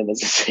provide to them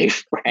as a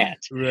safe brand?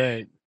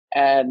 Right.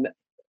 And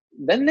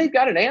then they've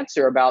got an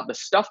answer about the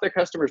stuff their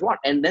customers want.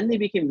 And then they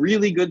became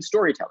really good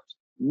storytellers,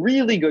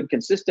 really good,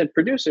 consistent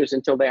producers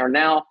until they are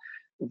now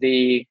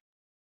the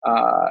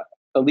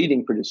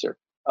leading producer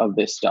of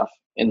this stuff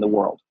in the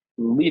world,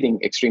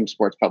 leading extreme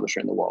sports publisher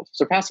in the world,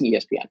 surpassing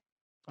ESPN.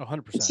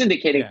 100%.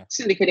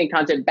 Syndicating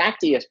content back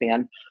to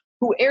ESPN,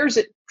 who airs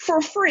it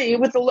for free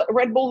with the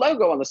Red Bull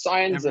logo on the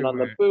signs and on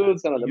the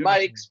booths and on the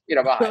mics,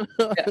 behind.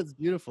 That's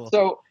beautiful.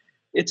 So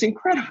it's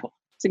incredible.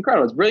 It's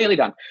incredible. It's brilliantly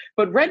done.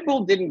 But Red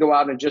Bull didn't go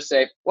out and just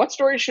say, what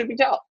stories should we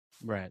tell?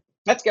 Right.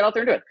 Let's get out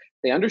there and do it.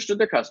 They understood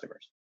their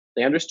customers.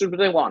 They understood what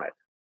they wanted.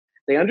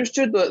 They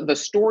understood the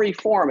story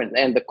form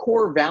and the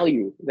core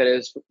value that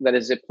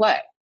is at play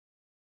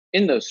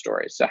in those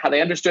stories. So how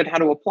they understood how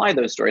to apply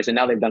those stories. And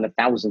now they've done it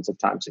thousands of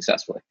times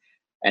successfully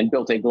and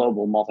built a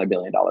global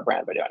multi-billion-dollar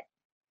brand by doing it.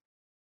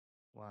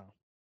 Wow.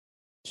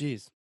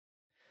 Jeez.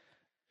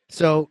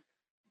 So,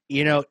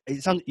 you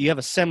have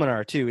a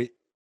seminar too.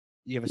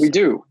 We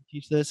do.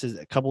 Teach this? Is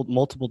it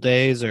multiple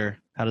days, or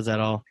how does that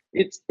all?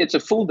 It's a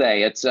full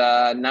day. It's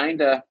 9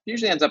 to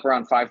usually ends up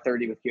around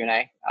 5:30 with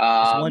Q&A.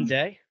 Just one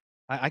day?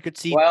 I could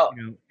see, Well,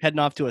 heading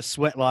off to a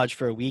sweat lodge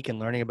for a week and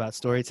learning about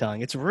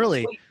storytelling. It's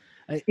really,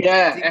 it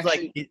yeah, seems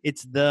like actually,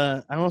 it's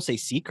I don't want to say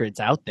secrets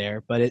out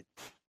there, but it's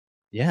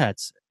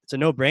a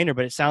no brainer,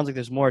 but it sounds like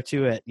there's more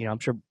to it. I'm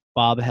sure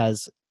Bob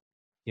has,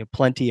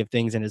 plenty of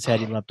things in his head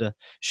he'd love to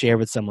share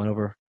with someone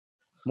over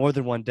more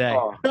than one day.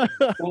 oh,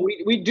 well,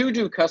 we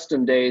do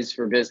custom days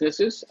for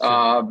businesses.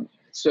 Sure.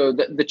 So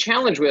the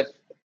challenge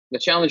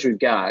we've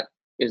got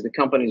is the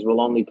companies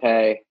will only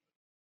pay,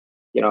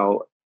 you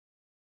know,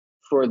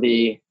 for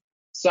the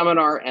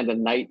seminar and a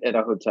night at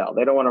a hotel.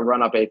 They don't want to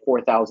run up a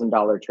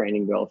 $4,000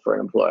 training bill for an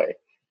employee.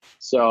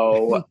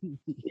 So,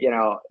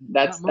 Not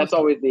that's most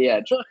always the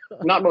edge.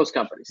 Not most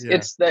companies. Yeah.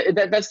 It's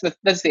that's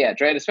the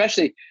edge, right?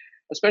 Especially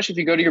if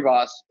you go to your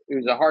boss,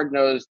 who's a hard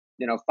nosed,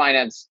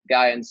 finance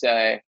guy, and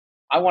say,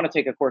 "I want to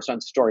take a course on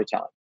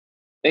storytelling."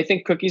 They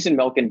think cookies and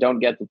milk and don't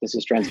get that this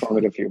is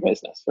transformative for your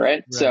business, right?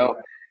 Right. So,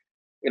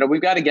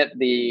 we've got to get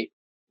the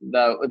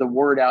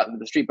word out into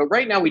the street. But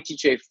right now we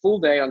teach a full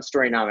day on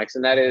storynomics,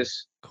 and that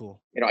is,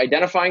 Cool.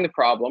 identifying the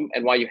problem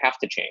and why you have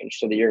to change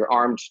so that you're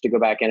armed to go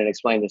back in and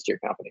explain this to your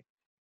company.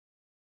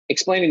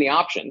 Explaining the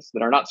options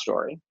that are not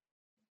story,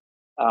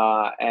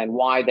 and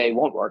why they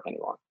won't work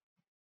anymore.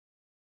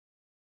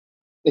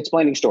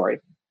 Explaining story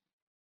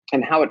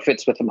and how it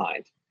fits with the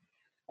mind.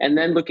 And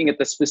then looking at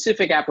the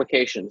specific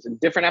applications and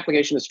different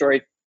application of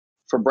story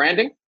for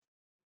branding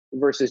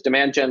versus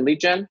demand gen, lead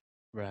gen.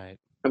 Right.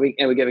 And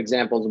we give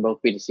examples of both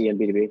B2C and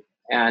B2B,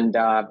 and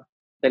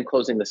then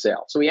closing the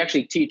sale. So we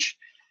actually teach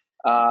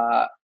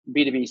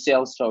B2B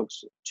sales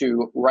folks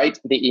to write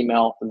the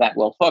email that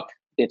will hook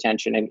the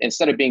attention, and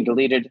instead of being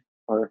deleted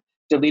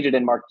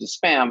and marked as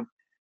spam,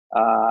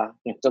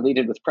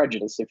 deleted with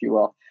prejudice, if you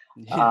will.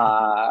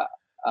 Yeah.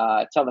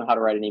 Tell them how to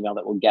write an email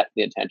that will get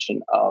the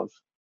attention of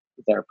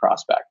their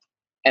prospect,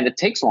 and it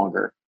takes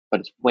longer,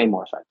 but it's way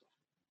more effective.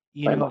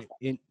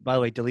 By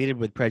the way, deleted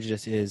with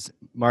prejudice is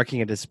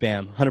marking it as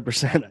spam.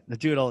 100%. I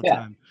do it all the Yeah.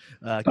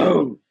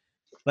 time.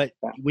 But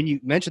Yeah. when you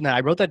mentioned that, I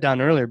wrote that down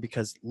earlier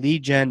because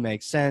lead gen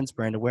makes sense,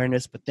 brand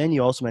awareness. But then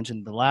you also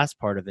mentioned the last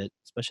part of it,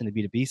 especially in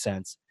the B2B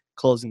sense,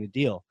 closing the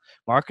deal.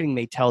 Marketing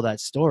may tell that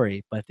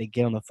story, but if they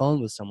get on the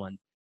phone with someone,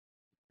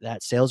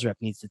 that sales rep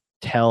needs to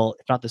tell,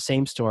 if not the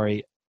same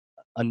story,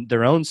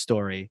 their own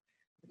story.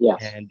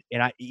 Yes.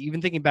 And I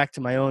even thinking back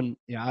to my own,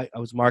 I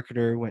was a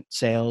marketer, went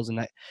sales,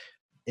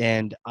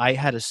 and I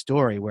had a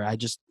story where I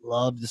just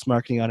loved this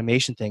marketing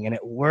automation thing, and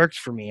it worked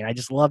for me, and I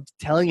just loved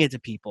telling it to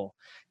people.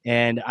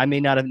 And I may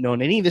not have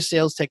known any of the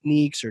sales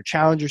techniques or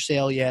challenger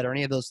sale yet or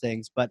any of those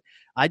things, but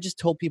I just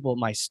told people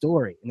my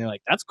story, and they're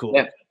like, "That's cool.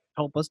 Yeah.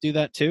 Help us do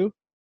that too."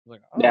 I was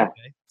like, "Oh, Yeah.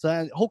 okay." So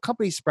the whole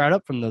company sprout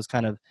up from those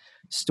kind of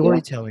Yeah.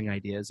 storytelling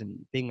ideas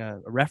and being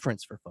a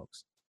reference for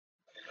folks.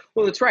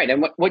 Well, that's right.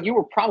 And what you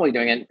were probably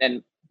doing,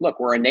 and look,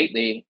 we're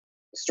innately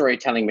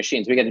storytelling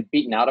machines. We get it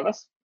beaten out of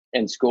us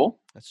in school.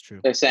 That's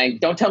true. They're saying,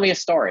 "Don't tell me a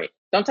story.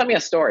 Don't tell me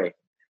a story.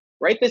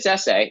 Write this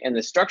essay in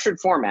the structured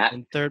format."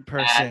 In third And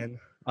person, yeah,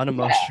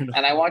 unemotional.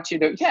 and I want you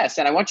to Yeah.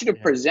 present. I want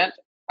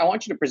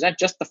you to present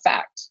just the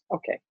facts.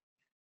 Okay,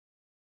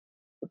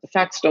 but the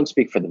facts don't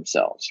speak for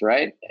themselves,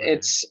 right?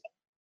 It's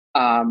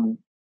um,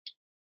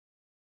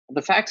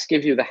 the facts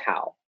give you the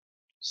how.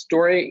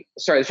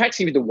 The facts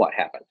give you the what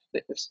happened.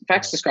 The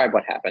facts Right. describe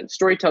what happened.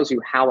 Story tells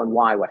you how and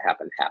why what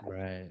happened.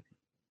 Right.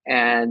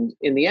 And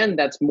in the end,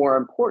 that's more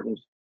important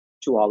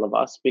to all of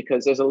us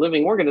because as a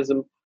living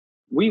organism,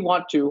 we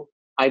want to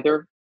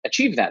either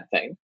achieve that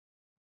thing.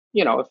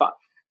 If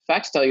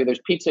facts tell you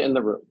there's pizza in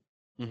the room,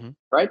 Mm-hmm.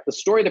 right? The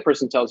story the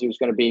person tells you is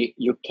going to be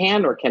you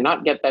can or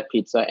cannot get that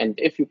pizza, and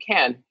if you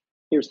can,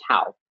 here's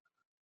how.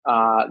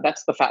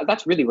 That's the fact.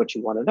 That's really what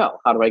you want to know.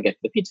 How do I get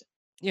the pizza?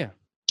 Yeah.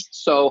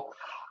 So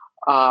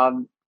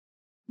um,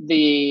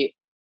 the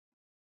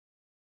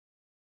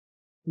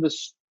the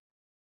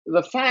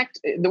the fact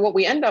that what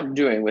we end up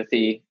doing with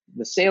the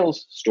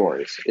sales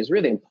stories is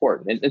really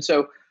important, and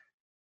so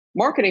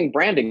marketing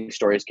branding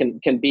stories can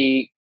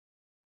be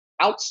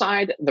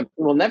outside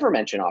we'll never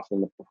mention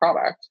often the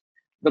product.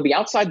 They'll be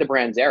outside the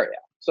brand's area.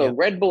 So Yep.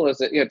 Red Bull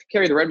to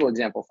carry the Red Bull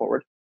example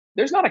forward.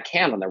 There's not a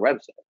can on their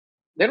website.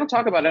 They don't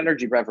talk about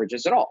energy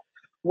beverages at all.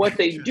 What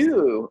they Interesting.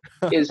 do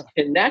is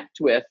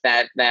connect with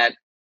that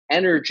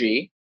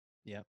energy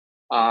Yep.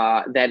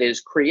 that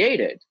is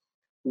created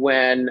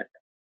when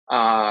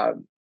uh,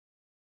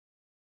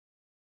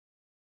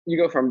 you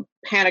go from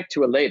panic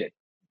to elated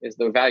is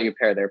the value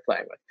pair they're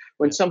playing with.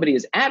 When Yep. somebody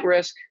is at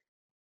risk,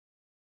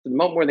 to the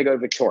moment where they go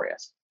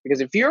victorious. Because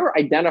if you're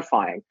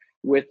identifying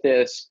with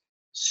this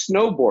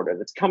snowboarder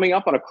that's coming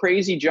up on a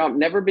crazy jump,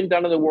 never been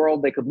done in the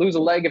world, they could lose a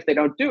leg if they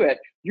don't do it,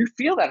 you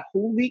feel that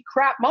holy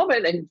crap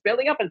moment and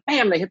building up and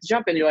bam, they hit the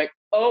jump and you're like,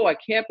 oh, I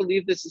can't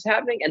believe this is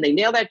happening. And they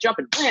nail that jump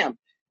and bam,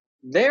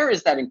 there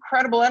is that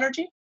incredible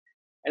energy.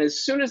 And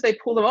as soon as they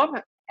pull them up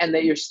and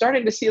you're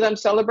starting to see them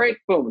celebrate,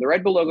 boom, the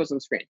Red Bull logo's on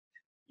the screen.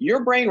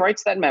 Your brain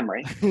writes that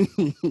memory,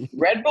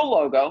 Red Bull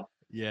logo,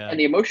 Yeah. and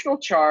the emotional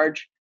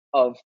charge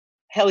of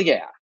hell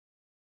yeah,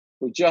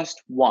 we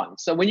just won.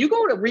 So when you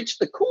go to reach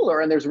the cooler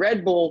and there's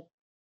Red Bull,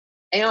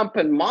 Amp,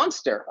 and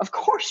Monster, of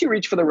course you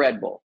reach for the Red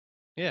Bull.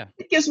 Yeah.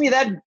 It gives me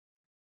that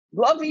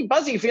lovey,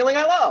 buzzy feeling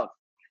I love.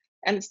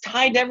 And it's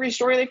tied to every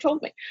story they've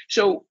told me.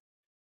 So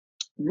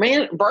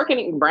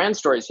marketing brand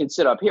stories can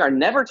sit up here and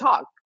never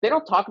talk. They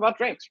don't talk about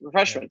drinks, Yeah.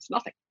 refreshments,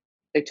 nothing.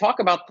 They talk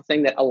about the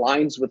thing that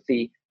aligns with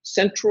the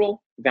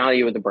central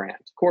value of the brand,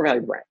 core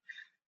value of the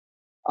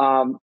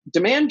brand.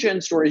 Demand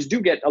gen stories do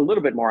get a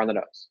little bit more on the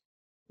nose.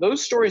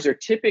 Those stories are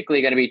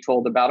typically going to be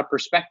told about a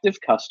prospective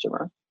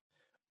customer,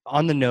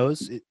 On the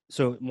nose.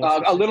 So more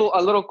a specific.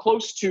 little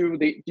close to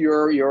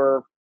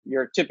your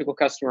typical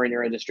customer in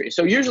your industry.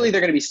 So usually Right.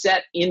 they're going to be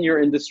set in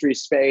your industry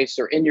space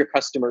or in your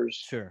customer's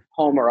Sure.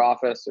 home or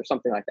office or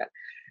something like that.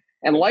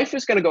 And life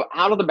is going to go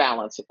out of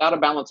balance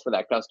for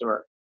that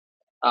customer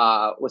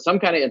with some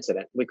kind of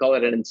incident. We call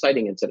it an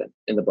inciting incident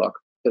in the book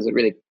because it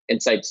really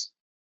incites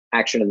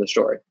action in the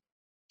story.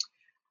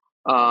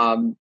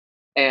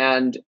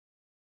 And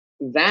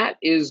that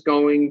is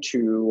going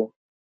to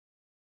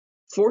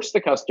force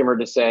the customer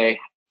to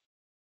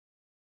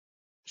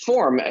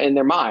form in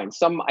their mind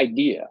some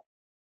idea.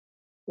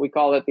 We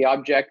call it the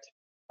object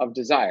of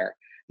desire,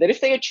 that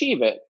if they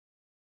achieve it,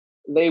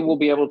 they will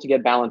be able to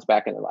get balance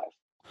back in their life.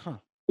 Huh.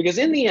 Because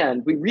in the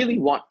end, we really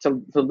want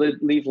to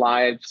leave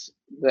lives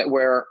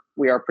where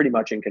we are pretty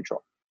much in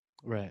control.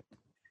 Right.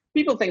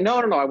 People think, no,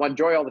 I want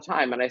joy all the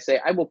time. And I say,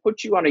 I will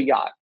put you on a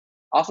yacht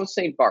off of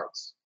St.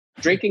 Bart's,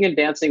 drinking and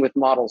dancing with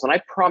models. And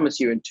I promise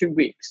you, in 2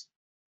 weeks,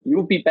 you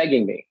will be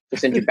begging me to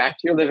send you back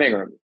to your living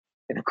room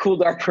in a cool,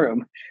 dark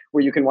room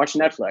where you can watch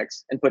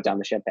Netflix and put down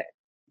the champagne.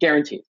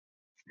 Guaranteed.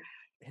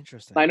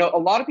 Interesting. I know a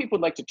lot of people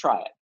would like to try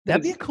it.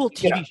 That'd be a cool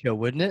TV show,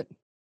 wouldn't it?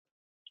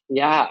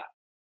 Yeah.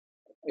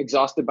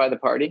 Exhausted by the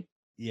party.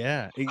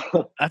 Yeah.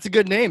 That's a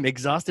good name.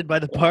 Exhausted by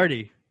the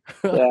party.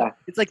 Yeah.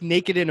 It's like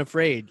Naked and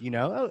Afraid,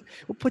 Oh,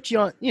 we'll put you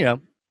on,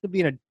 you'll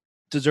be in a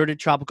deserted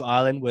tropical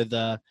island with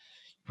a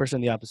person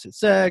of the opposite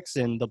sex,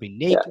 and they'll be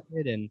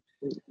naked and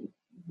A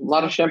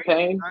lot of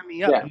champagne. sign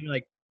me up. Yeah. And you're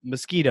like,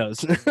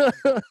 mosquitoes.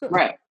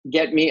 Right.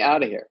 Get me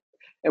out of here.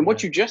 And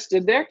what you just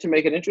did there to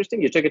make it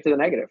interesting, you took it to the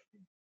negative.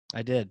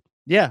 I did.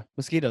 Yeah,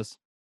 mosquitoes.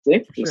 See?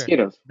 For sure.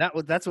 Mosquitoes. That's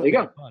what There you made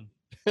go. it fun.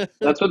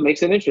 That's what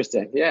makes it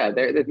interesting. Yeah.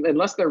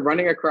 Unless they're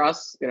running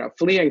across,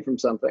 fleeing from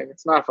something,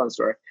 it's not a fun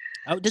story.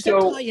 Does that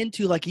tie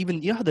into like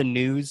even how the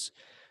news,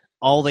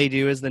 all they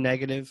do is the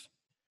negative?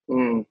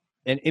 And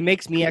it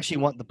makes me actually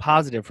want the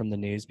positive from the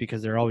news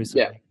because they're always so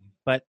negative.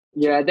 But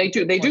yeah, they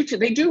do.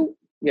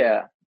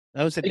 Yeah.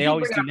 I would say they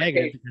always do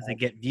negative because they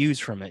get views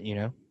from it,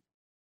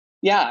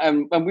 Yeah,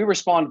 and we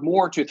respond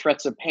more to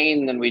threats of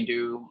pain than we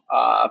do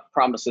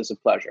promises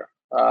of pleasure.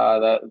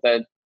 I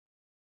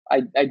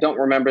don't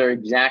remember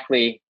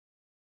exactly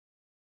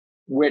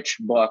which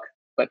book,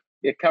 but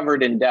it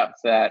covered in depth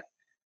that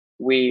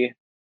we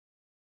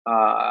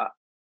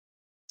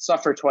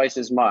suffer twice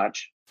as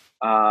much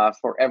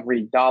for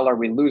every dollar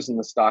we lose in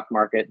the stock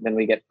market than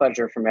we get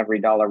pleasure from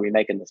every dollar we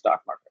make in the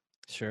stock market.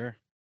 Sure.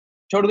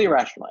 Totally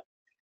irrationally.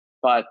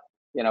 But,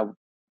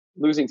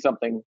 losing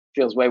something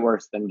feels way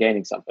worse than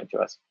gaining something to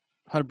us.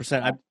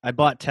 100%. I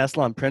bought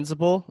Tesla on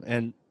principle,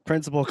 and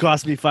principle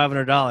cost me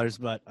 $500,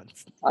 but I'm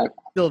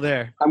still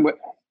there.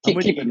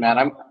 Keep it,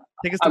 man.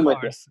 Take us to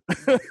Mars.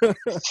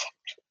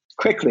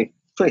 Quickly,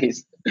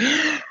 please.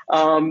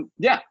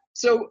 Yeah.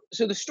 So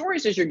the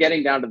stories as you're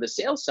getting down to the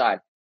sales side,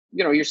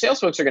 your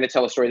sales folks are going to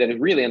tell a story that is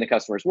really in the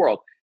customer's world.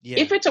 Yeah.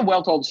 If it's a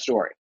well-told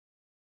story,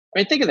 I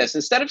mean, think of this.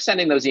 Instead of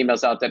sending those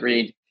emails out that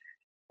read,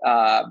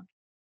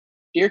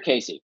 Dear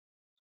Casey,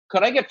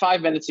 could I get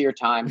 5 minutes of your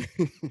time?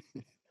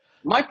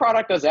 My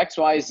product does X,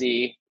 Y,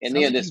 Z in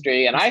the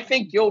industry, and I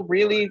think you'll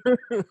really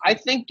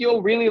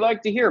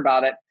like to hear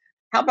about it.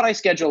 How about I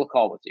schedule a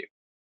call with you?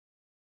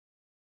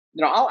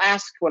 I'll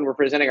ask when we're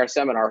presenting our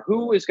seminar,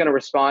 who is going to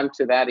respond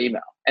to that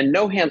email? And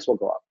no hands will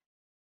go up.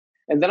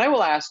 And then I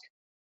will ask,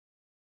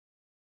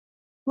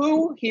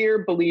 who here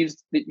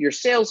believes that your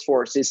sales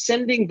force is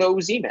sending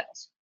those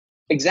emails?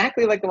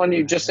 Exactly like the one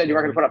you just said you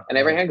weren't going to put up, and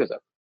every hand goes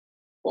up.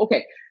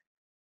 Okay.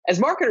 As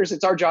marketers,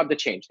 it's our job to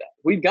change that.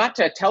 We've got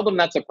to tell them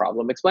that's a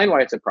problem, explain why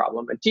it's a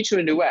problem, and teach them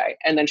a new way,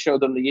 and then show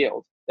them the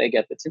yield they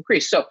get that's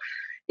increased. So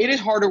it is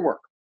harder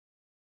work.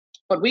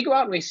 But we go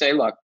out and we say,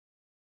 look,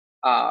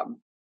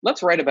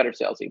 let's write a better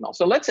sales email.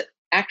 So let's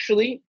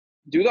actually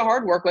do the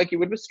hard work like you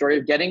would with a story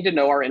of getting to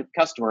know our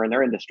customer in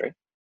their industry.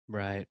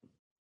 Right.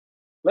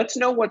 Let's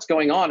know what's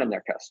going on in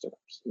their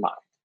customer's mind.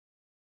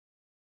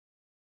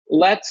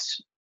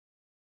 Let's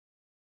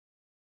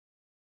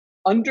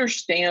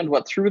understand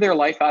what threw their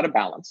life out of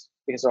balance,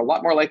 because they're a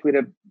lot more likely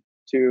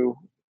to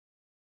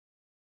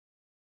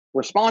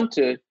respond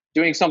to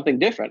doing something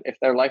different if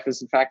their life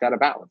is in fact out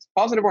of balance,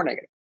 positive or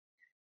negative.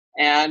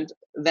 And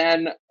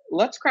then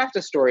let's craft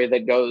a story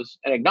that goes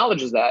and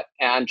acknowledges that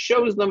and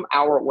shows them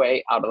our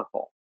way out of the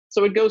hole.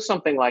 So it goes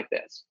something like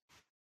this.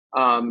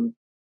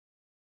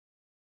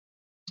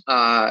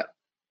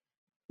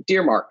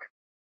 Dear Mark,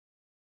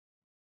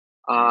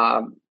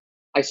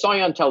 I saw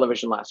you on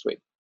television last week,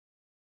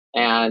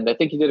 and I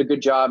think you did a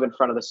good job in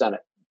front of the Senate,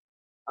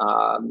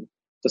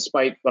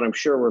 despite what I'm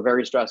sure were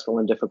very stressful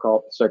and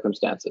difficult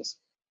circumstances.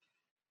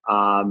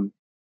 However,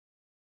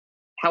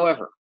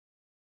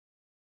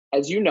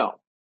 As you know,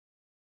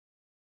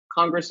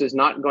 Congress is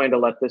not going to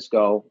let this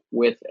go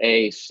with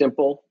a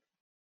simple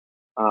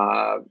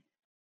uh,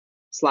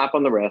 slap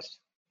on the wrist.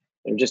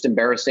 They're just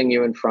embarrassing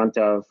you in front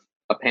of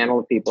a panel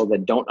of people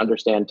that don't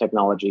understand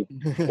technology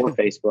or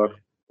Facebook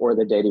or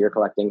the data you're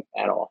collecting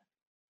at all.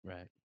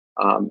 Right.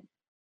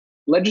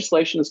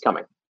 Legislation is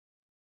coming.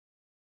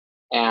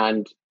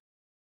 And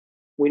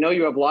we know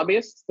you have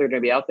lobbyists. They're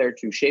going to be out there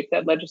to shape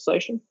that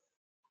legislation,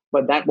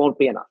 but that won't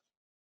be enough.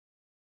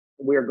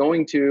 We're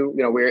going to,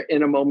 we're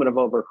in a moment of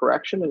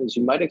overcorrection. And as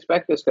you might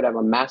expect, this could have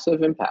a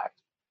massive impact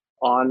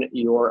on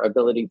your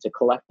ability to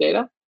collect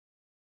data,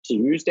 to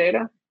use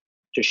data,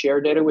 to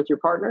share data with your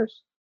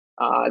partners.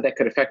 That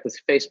could affect this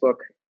Facebook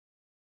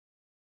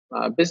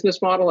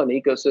business model and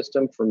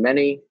ecosystem for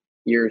many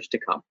years to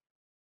come.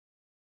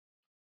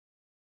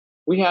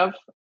 We have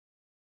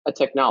a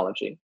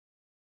technology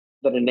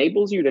that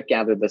enables you to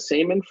gather the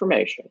same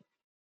information,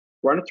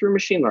 run it through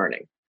machine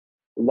learning,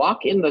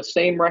 lock in the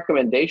same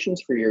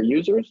recommendations for your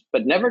users,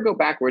 but never go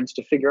backwards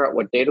to figure out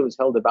what data was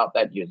held about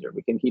that user.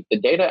 We can keep the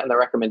data and the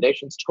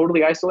recommendations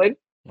totally isolated.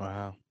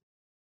 Wow.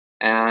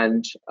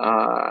 And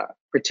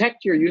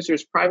protect your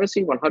users'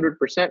 privacy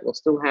 100% while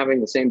still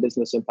having the same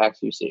business impacts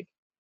you seek.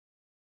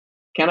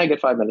 Can I get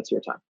 5 minutes of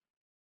your time?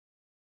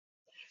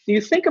 You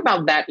think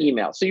about that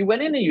email. So you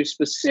went in and you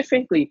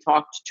specifically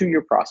talked to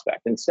your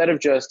prospect instead of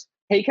just,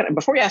 hey,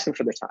 before you ask them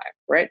for their time,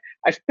 right?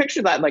 I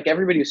picture that like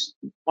everybody's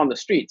on the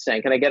street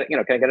saying, can I get can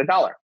I get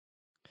 $1?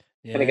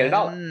 Yeah. Can I get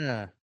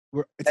 $1?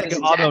 It's That like is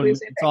an exactly auto. the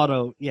same It's thing.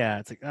 auto. Yeah.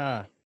 It's like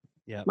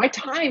yeah. My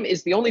time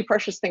is the only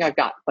precious thing I've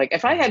got. Like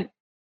if I had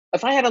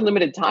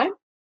unlimited time,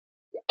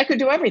 I could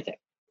do everything.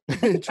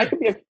 I could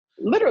be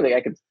literally.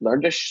 I could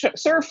learn to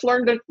surf,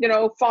 learn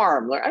to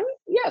farm.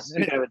 Yes,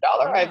 you can have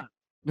 $1.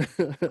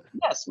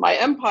 Yes, my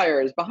empire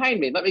is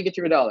behind me. Let me get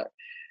you $1.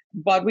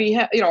 But we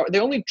have, the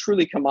only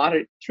truly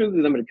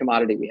limited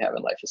commodity we have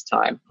in life is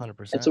time.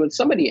 100%. And so when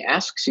somebody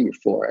asks you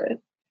for it,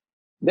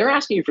 they're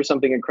asking you for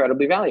something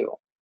incredibly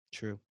valuable.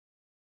 True.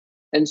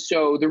 And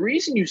so the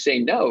reason you say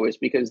no is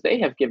because they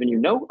have given you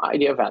no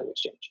idea of value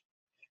exchange.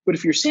 But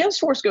if your sales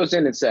force goes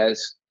in and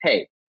says,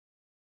 hey,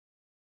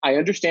 I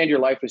understand your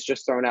life is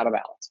just thrown out of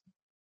balance.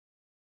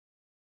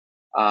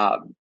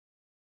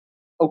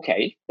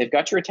 Okay, they've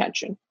got your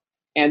attention.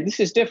 And this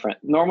is different.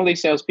 Normally,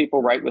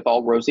 salespeople write with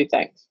all rosy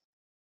things.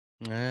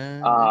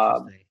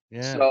 Interesting.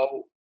 Yeah.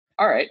 So,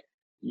 all right,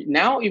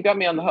 now you've got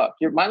me on the hook.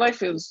 My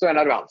life is thrown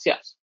out of balance,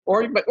 yes.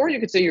 Or you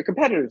could say your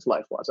competitor's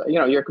life was.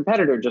 Your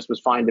competitor just was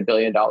fined $1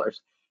 billion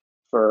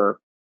for,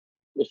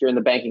 if you're in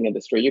the banking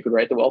industry, you could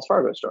write the Wells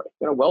Fargo story.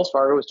 Wells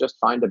Fargo was just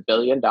fined $1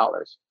 billion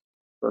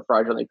for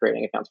fraudulently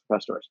creating accounts for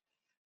customers.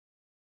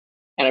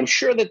 And I'm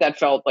sure that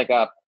felt like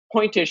a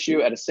point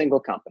issue at a single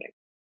company.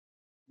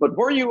 But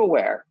were you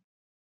aware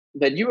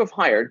that you have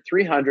hired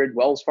 300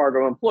 Wells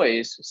Fargo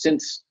employees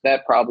since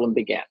that problem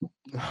began?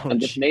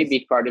 And this may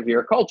be part of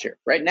your culture,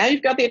 right? Now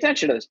you've got the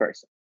attention of this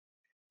person.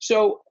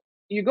 So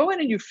you go in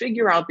and you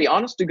figure out the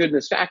honest to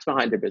goodness facts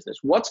behind their business,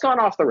 what's gone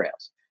off the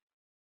rails.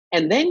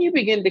 And then you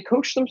begin to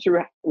coach them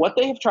through what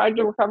they have tried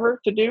to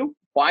recover to do,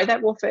 why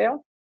that will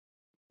fail,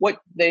 what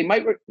they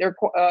might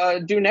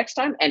do next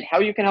time, and how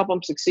you can help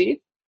them succeed.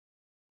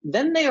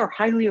 Then they are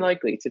highly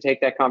likely to take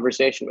that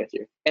conversation with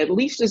you, at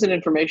least as an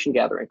information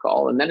gathering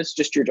call. And then it's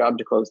just your job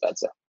to close that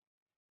sale.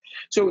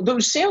 So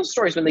those sales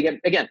stories, when they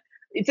get, again,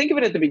 think of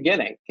it at the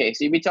beginning,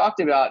 Casey. We talked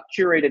about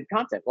curated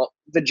content. Well,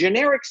 the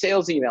generic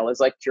sales email is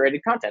like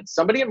curated content.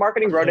 Somebody in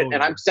marketing wrote it,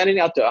 and I'm sending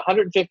it out to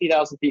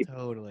 150,000 people.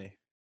 Totally.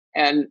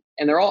 And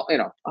they're all,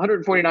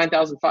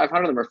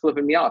 149,500 of them are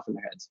flipping me off in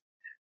their heads.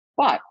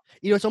 But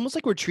it's almost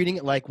like we're treating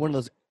it like one of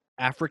those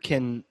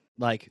African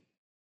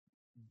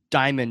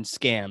diamond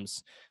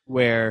scams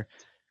where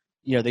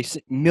they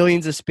send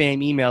millions of spam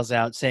emails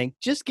out saying,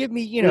 just give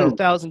me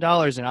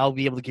 $1,000 and I'll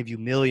be able to give you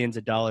millions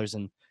of dollars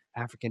in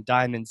African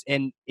diamonds.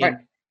 And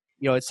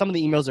some of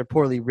the emails are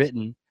poorly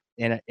written,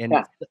 and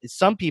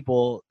some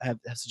people have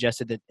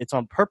suggested that it's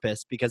on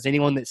purpose because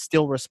anyone that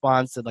still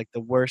responds to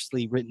the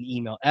worstly written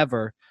email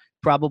ever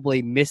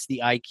probably missed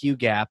the IQ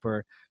gap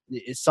or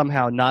is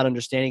somehow not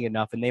understanding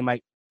enough, and they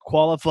might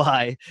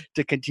qualify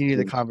to continue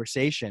the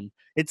conversation.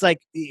 It's like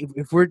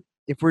if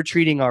we're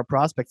treating our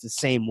prospects the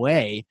same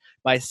way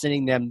by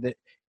sending them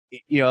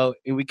and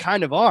we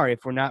kind of are, if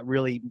we're not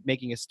really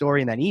making a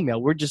story in that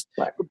email, we're just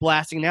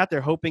blasting it out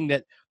there hoping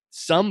that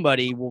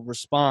somebody will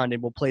respond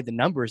and will play the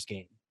numbers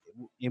game.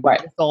 And we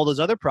miss all those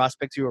other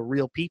prospects who are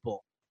real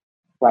people.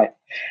 Right.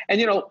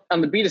 And,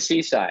 on the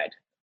B2C side,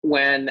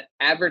 when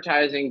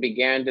advertising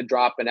began to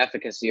drop in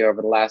efficacy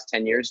over the last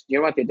 10 years, you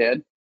know what they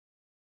did?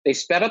 They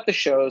sped up the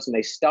shows and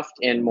they stuffed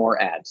in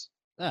more ads.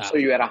 So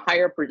you had a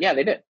higher,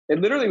 they did. They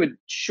literally would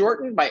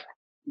shorten by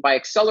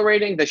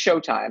accelerating the show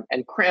time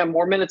and cram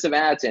more minutes of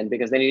ads in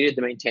because they needed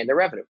to maintain their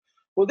revenue.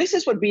 Well, this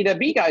is what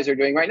B2B guys are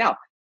doing right now.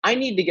 I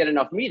need to get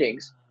enough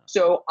meetings.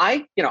 So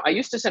I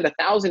used to send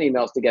 1,000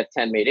 emails to get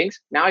 10 meetings.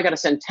 Now I got to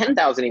send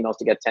 10,000 emails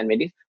to get 10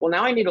 meetings. Well,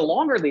 now I need a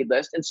longer lead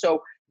list. And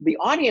so the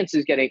audience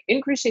is getting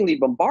increasingly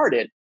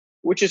bombarded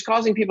which is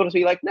causing people to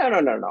be like, no, no,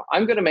 no, no.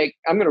 I'm going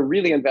to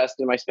really invest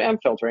in my spam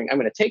filtering. I'm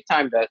going to take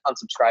time to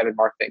unsubscribe and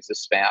mark things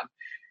as spam.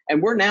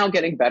 And we're now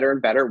getting better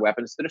and better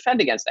weapons to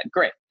defend against that.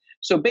 Great.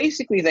 So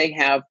basically they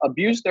have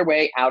abused their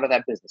way out of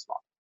that business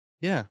model.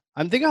 Yeah.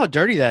 I'm thinking how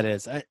dirty that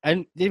is. I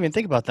didn't even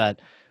think about that.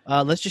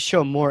 Let's just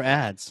show more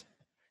ads.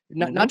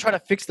 Not try to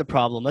fix the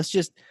problem. Let's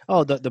just,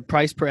 the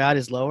price per ad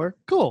is lower.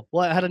 Cool.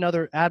 Well, I had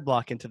another ad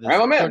block into this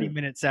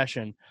 30-minute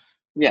session.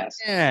 Yes.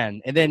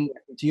 And then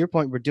to your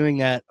point, we're doing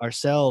that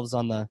ourselves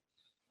on the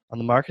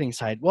marketing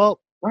side.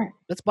 Well, right.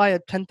 Let's buy a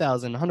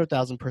 10,000,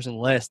 100,000 person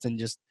list and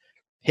just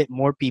hit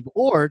more people.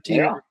 Or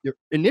to your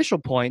initial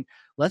point,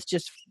 let's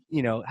just,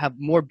 have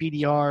more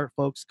BDR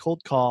folks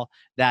cold call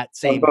that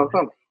same.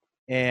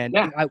 And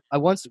I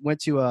once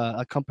went to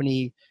a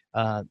company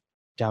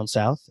down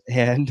south,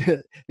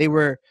 and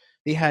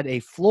they had a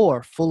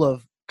floor full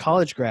of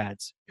college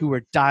grads who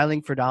were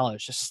dialing for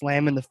dollars, just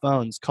slamming the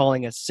phones,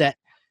 calling a set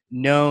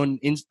known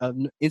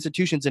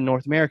institutions in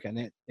North America, and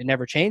it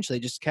never changed. They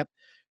just kept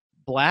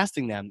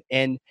blasting them,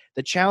 and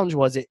the challenge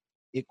was it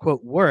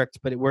quote worked,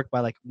 but it worked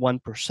by like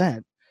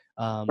 1%.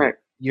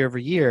 Year over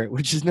year,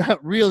 which is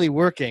not really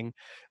working,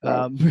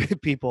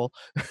 people.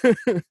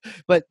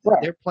 But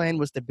their plan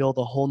was to build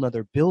a whole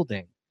nother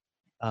building.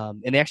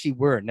 And they actually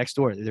were next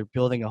door. They're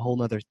building a whole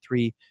nother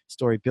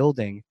 3-story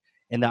building.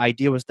 And the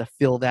idea was to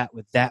fill that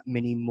with that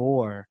many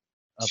more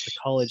of the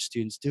college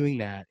students doing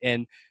that.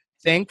 And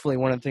thankfully,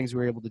 one of the things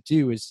we were able to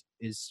do is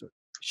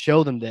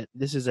show them that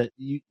this is to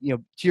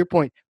your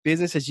point,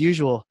 business as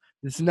usual.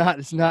 It's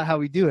not how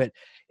we do it.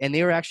 And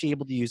they were actually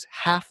able to use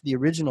half the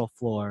original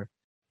floor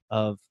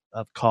of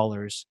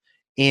callers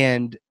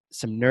and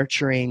some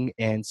nurturing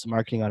and some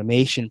marketing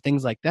automation,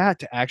 things like that,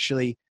 to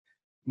actually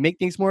make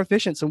things more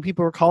efficient. So when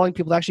people are calling,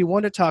 people actually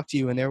want to talk to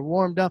you and they're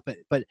warmed up.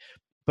 But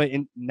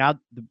now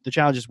the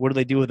challenge is, what do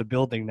they do with the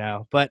building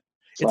now? But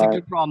it's a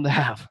good problem to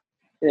have.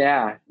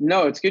 Yeah,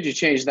 no, it's good you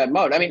changed that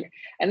mode. I mean,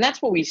 and that's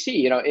what we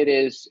see. It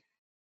is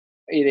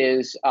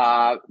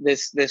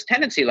this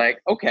tendency,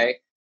 like, okay,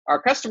 our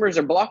customers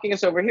are blocking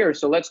us over here,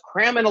 so let's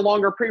cram in a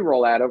longer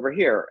pre-roll ad over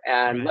here,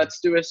 and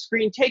let's do a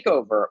screen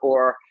takeover,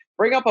 or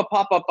bring up a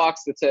pop-up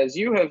box that says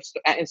you have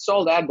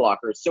installed ad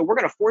blockers, so we're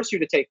going to force you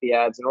to take the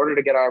ads in order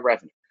to get our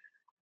revenue.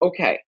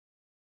 Okay,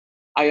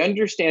 I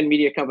understand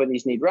media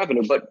companies need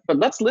revenue, but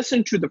let's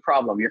listen to the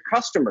problem. Your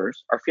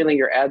customers are feeling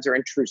your ads are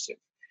intrusive.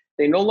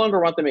 They no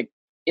longer want them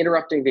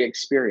interrupting the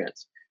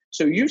experience.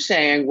 So you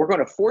saying we're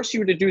going to force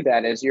you to do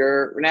that as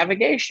your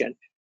navigation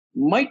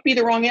might be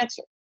the wrong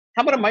answer.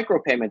 How about a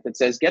micropayment that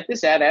says, get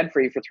this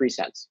ad-free for 3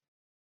 cents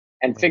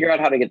and figure out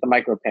how to get the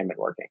micropayment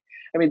working?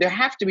 I mean, there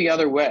have to be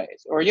other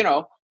ways. Or,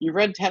 you've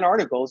read 10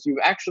 articles, you've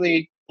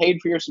actually paid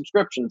for your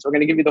subscription. So we're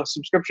going to give you the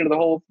subscription to the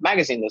whole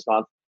magazine this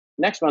month.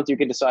 Next month, you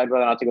can decide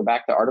whether or not to go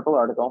back to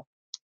article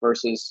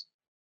versus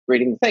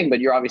reading the thing, but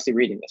you're obviously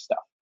reading this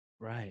stuff.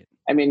 Right.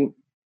 I mean,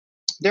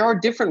 there are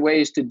different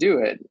ways to do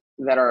it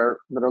that are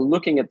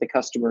looking at the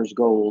customer's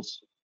goals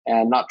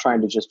and not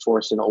trying to just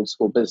force an old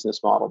school business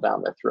model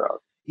down their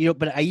throat.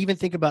 But I even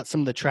think about some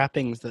of the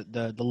trappings,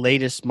 the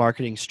latest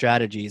marketing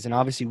strategies, and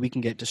obviously we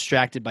can get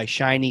distracted by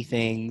shiny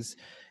things,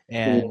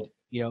 and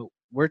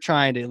we're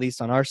trying to, at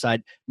least on our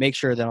side, make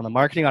sure that on the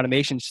marketing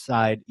automation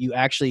side, you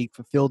actually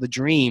fulfill the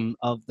dream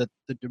of the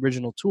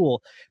original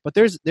tool. But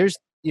there's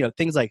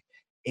things like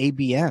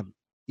ABM,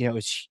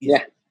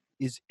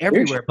 is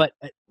everywhere. Huge. But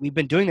we've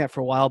been doing that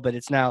for a while, but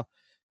it's now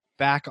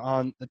back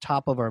on the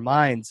top of our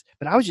minds.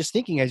 But I was just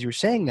thinking, as you were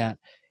saying that,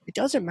 it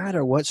doesn't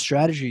matter what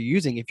strategy you're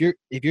using.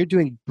 If you're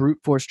doing brute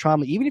force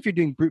trauma, even if you're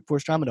doing brute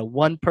force trauma to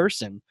one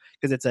person,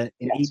 because it's an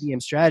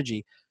ABM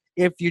strategy,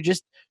 if you're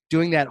just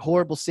doing that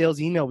horrible sales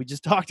email we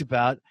just talked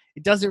about,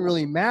 it doesn't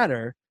really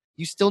matter.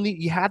 You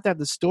have to have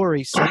the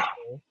story central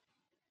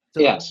to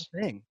the whole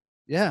thing.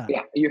 Yeah.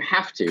 Yeah, you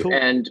have to. Cool.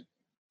 And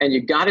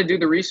you got to do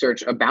the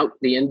research about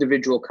the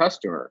individual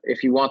customer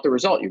if you want the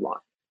result you want.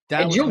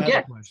 That was my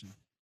other question.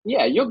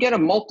 Yeah, you'll get a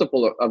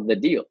multiple of the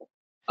deal.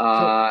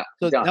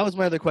 So that was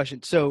my other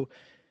question. So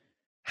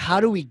how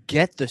do we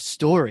get the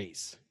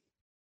stories?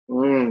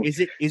 Is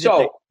it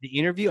the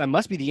interview? It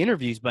must be the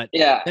interviews, but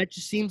that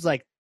just seems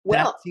like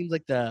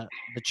the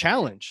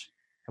challenge.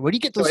 Where do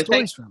you get those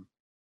stories from?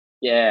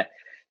 Yeah,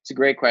 it's a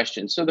great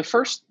question. So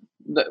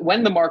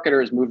when the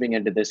marketer is moving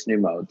into this new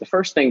mode, the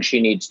first thing she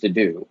needs to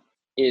do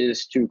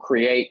is to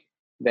create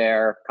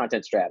their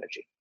content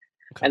strategy.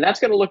 Okay. And that's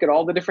going to look at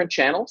all the different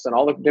channels and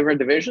all the different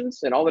divisions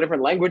and all the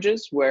different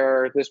languages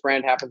where this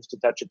brand happens to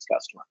touch its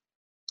customer.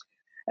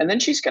 And then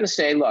she's going to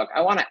say, look,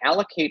 I want to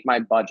allocate my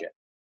budget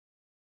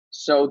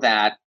so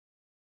that,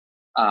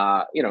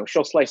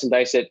 she'll slice and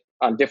dice it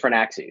on different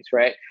axes,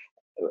 right?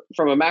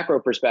 From a macro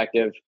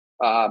perspective,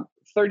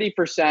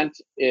 30%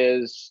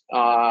 is,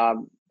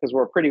 because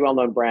we're a pretty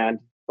well-known brand,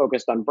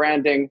 focused on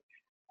branding,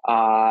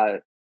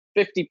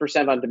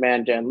 50% on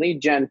demand gen,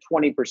 lead gen,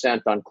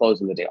 20% on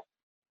closing the deal.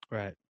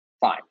 Right.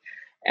 Fine.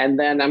 And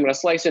then I'm going to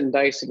slice it and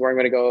dice where I'm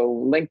going to go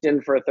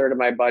LinkedIn for a third of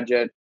my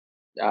budget,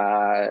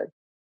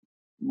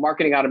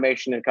 marketing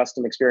automation and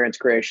custom experience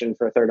creation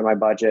for a third of my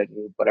budget,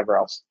 and whatever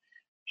else.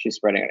 She's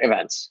spreading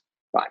events.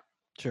 Fine.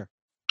 Sure.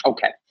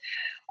 Okay.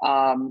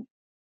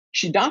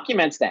 She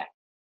documents that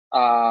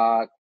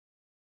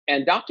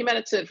and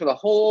documents it for the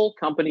whole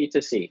company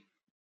to see.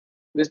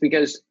 This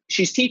because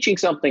she's teaching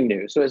something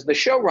new. So as the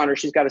showrunner,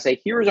 she's got to say,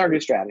 here's our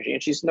new strategy.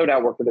 And she's no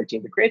doubt worked with her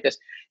team to create this.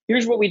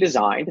 Here's what we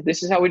designed.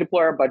 This is how we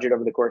deploy our budget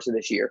over the course of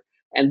this year.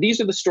 And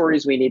these are the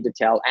stories we need to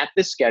tell at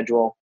this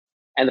schedule.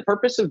 And the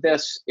purpose of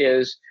this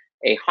is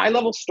a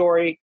high-level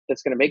story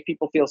that's going to make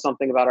people feel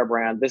something about our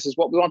brand. This is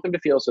what we want them to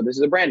feel. So this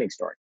is a branding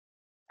story.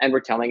 And we're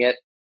telling it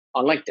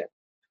on LinkedIn.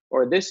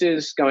 Or this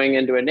is going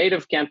into a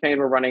native campaign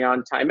we're running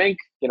on Time Inc.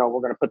 We're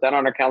going to put that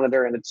on our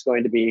calendar and it's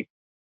going to be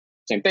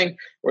same thing.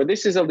 Or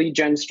this is a lead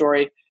gen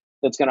story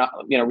that's going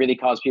to, really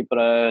cause people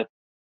to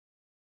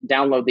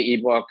download the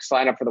ebook,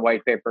 sign up for the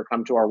white paper,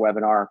 come to our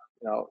webinar,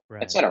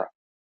 Right. et cetera.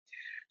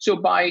 So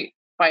by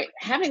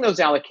having those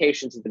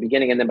allocations at the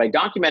beginning and then by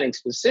documenting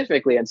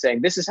specifically and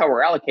saying, this is how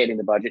we're allocating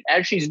the budget,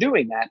 as she's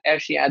doing that,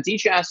 as she adds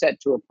each asset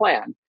to a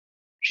plan,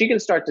 she can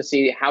start to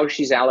see how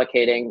she's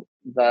allocating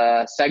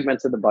the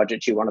segments of the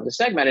budget she wanted to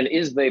segment. And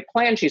is the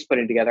plan she's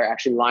putting together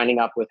actually lining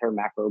up with her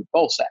macro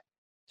goal set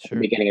at the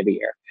beginning of the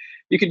year?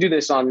 You can do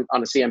this on a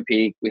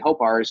CMP. We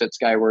hope ours at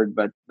Skyward,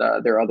 but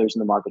there are others in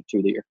the market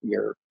too that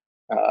your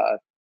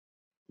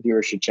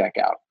viewers should check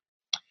out.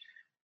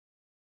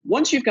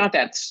 Once you've got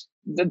that,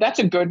 that's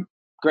a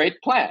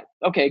great plan.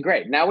 Okay,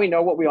 great. Now we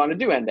know what we want to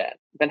do end to end.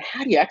 Then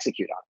how do you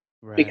execute on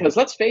it? Right. Because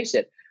let's face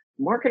it,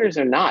 marketers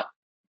are not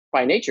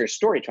by nature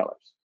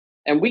storytellers.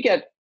 And we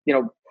get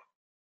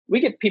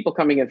people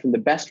coming in from the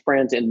best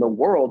brands in the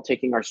world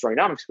taking our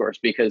Storynomics course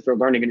because they're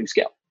learning a new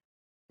skill.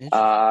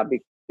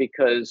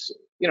 Because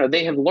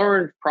they have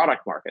learned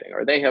product marketing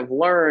or they have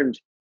learned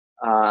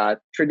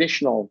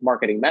traditional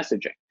marketing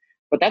messaging,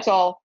 but that's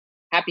all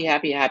happy,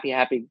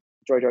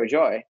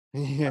 joy.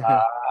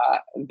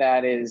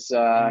 That is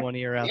one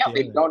ear out.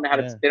 They don't know how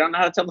to. They don't know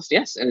how to tell us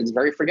yes, and it's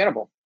very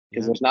forgettable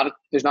because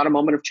there's not a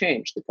moment of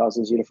change that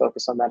causes you to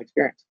focus on that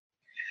experience.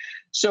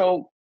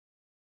 So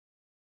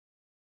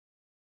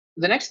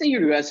the next thing you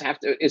do is have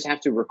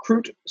to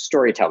recruit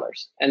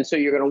storytellers, and so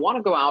you're going to want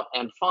to go out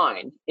and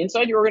find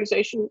inside your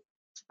organization,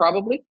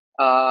 probably,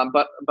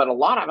 but a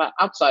lot of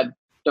outside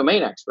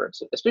domain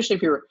experts, especially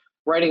if you're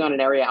writing on an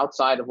area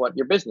outside of what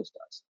your business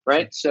does,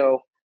 right?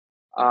 So,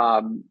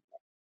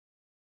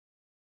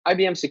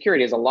 IBM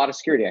Security has a lot of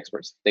security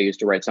experts they use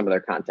to write some of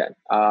their content,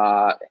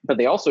 but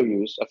they also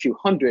use a few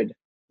hundred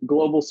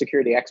global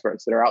security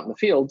experts that are out in the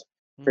field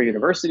for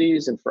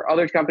universities and for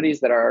other companies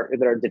that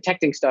are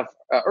detecting stuff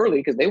early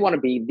because they want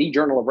to be the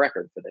journal of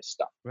record for this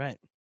stuff. Right.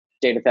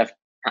 Data theft,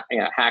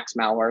 hacks,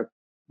 malware.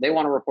 They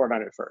want to report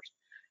on it first.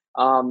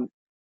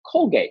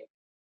 Colgate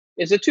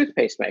is a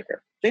toothpaste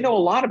maker. They know a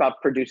lot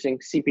about producing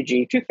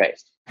CPG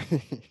toothpaste,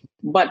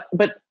 but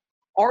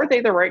are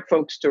they the right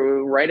folks to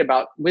write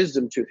about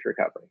wisdom tooth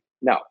recovery?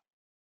 No,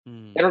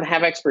 they don't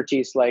have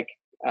expertise like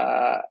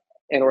an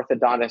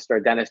orthodontist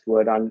or dentist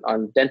would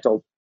on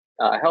dental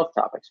health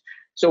topics.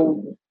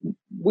 So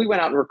we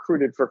went out and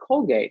recruited for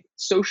Colgate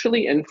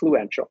socially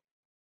influential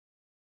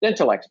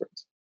dental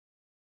experts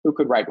who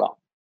could write well.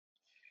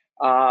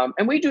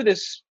 And we do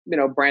this,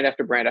 brand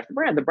after brand after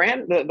brand.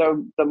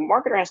 The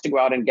marketer has to go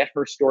out and get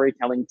her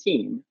storytelling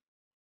team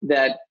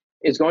that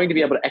is going to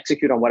be able to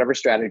execute on whatever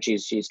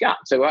strategies she's got.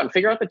 So go out and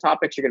figure out the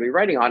topics you're going to be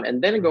writing on,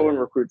 and then go and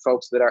recruit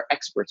folks that are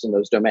experts in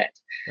those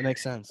domains. That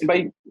makes sense.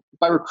 And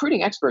by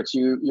recruiting experts,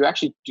 you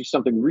actually do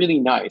something really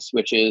nice,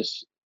 which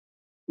is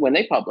when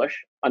they publish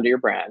under your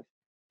brand,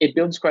 it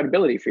builds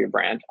credibility for your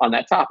brand on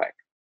that topic.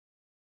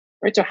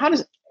 Right? So how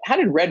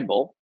did Red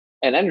Bull,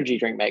 an energy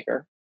drink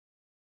maker,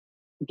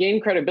 gain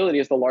credibility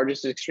as the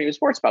largest extreme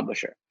sports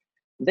publisher?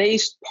 They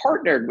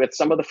partnered with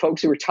some of the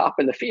folks who were top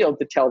in the field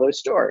to tell those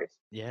stories.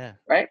 Yeah.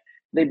 Right?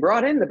 They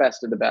brought in the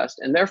best of the best,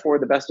 and therefore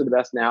the best of the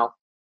best now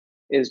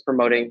is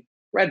promoting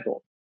Red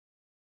Bull.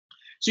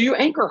 So you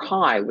anchor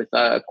high with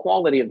the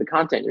quality of the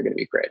content you're going to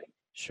be creating.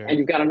 Sure. And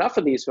you've got enough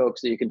of these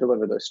folks that you can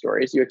deliver those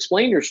stories. You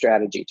explain your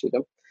strategy to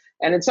them.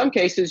 And in some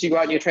cases, you go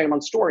out and you train them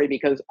on story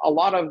because a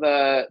lot of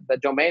the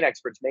domain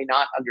experts may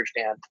not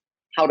understand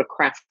how to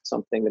craft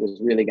something that is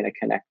really going to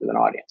connect with an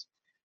audience.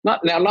 Not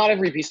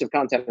every piece of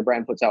content the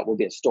brand puts out will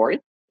be a story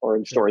or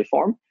in story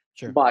form,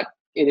 but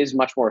it is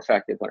much more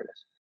effective when it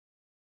is.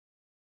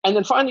 And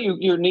then finally,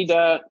 you need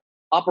to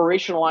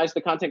operationalize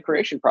the content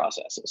creation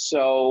process.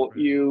 So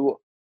you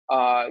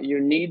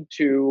need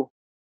to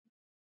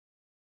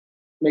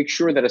make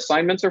sure that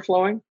assignments are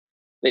flowing,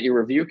 that your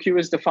review queue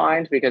is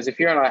defined, because if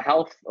you're in a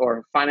health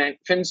or finance,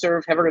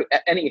 FinServ,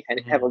 any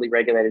heavily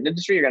regulated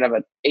industry, you're going to have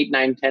an 8,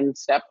 9, 10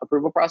 step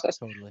approval process.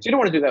 Totally. So you don't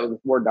want to do that with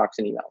Word docs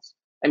and emails.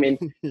 I mean,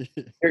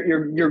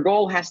 your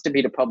goal has to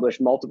be to publish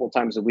multiple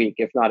times a week,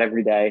 if not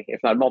every day, if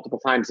not multiple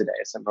times a day,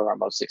 as some of our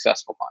most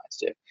successful clients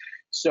do.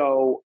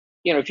 So,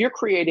 if you're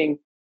creating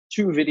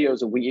 2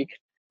 videos a week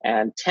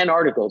and 10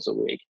 articles a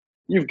week,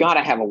 you've got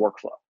to have a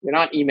workflow. You're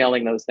not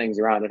emailing those things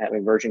around and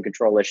having version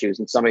control issues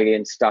and somebody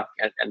getting stuck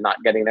and not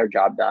getting their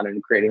job done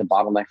and creating a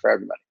bottleneck for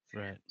everybody.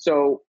 Right.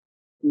 So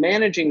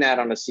managing that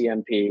on a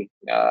CMP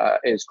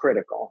is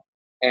critical.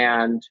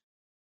 and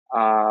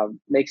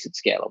makes it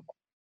scalable.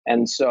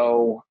 And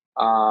so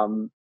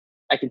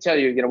I can tell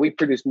you, we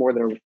produce more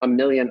than 1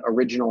 million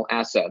original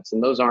assets,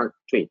 and those aren't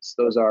tweets.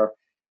 Those are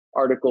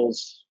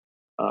articles,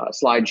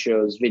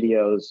 slideshows,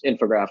 videos,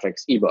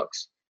 infographics,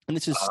 ebooks. And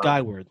this is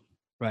Skyward,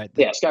 right?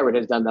 Yeah, Skyward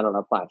has done that on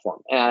our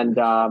platform, and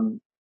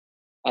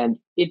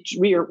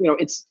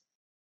it's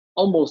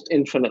almost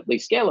infinitely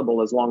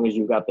scalable as long as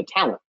you've got the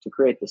talent to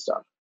create the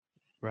stuff.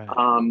 Right.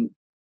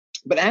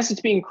 But as it's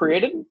being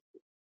created,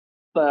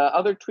 the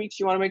other tweaks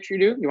you want to make sure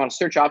you do, you want to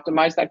search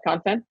optimize that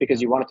content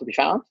because you want it to be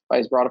found by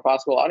as broad a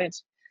possible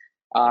audience.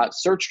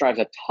 Search drives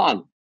a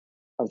ton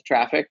of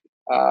traffic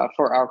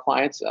for our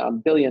clients,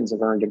 billions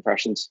of earned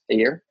impressions a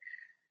year.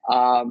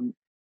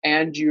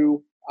 And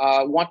you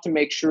want to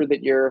make sure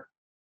that your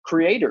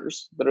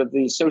creators that are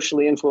the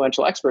socially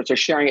influential experts are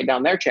sharing it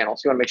down their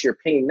channels. So you want to make sure you're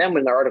pinging them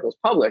when their article is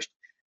published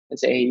and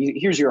say, hey,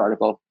 here's your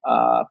article.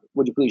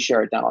 Would you please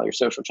share it down all your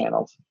social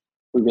channels?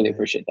 We really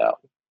appreciate that.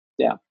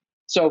 Yeah.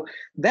 So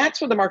that's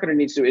what the marketer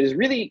needs to do, is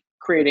really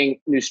creating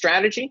new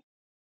strategy,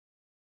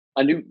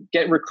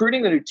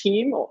 recruiting the new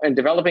team and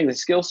developing the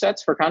skill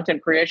sets for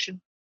content creation.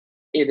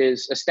 It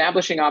is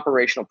establishing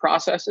operational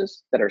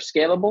processes that are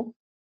scalable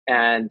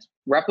and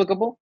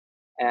replicable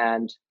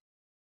and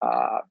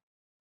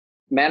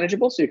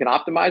manageable so you can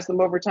optimize them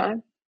over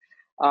time.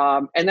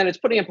 And then it's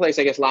putting in place,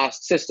 I guess,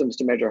 last systems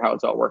to measure how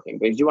it's all working,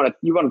 because you want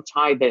to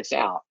tie this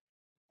out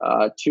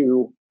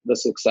to the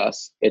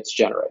success it's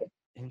generating.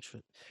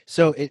 Interesting.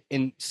 So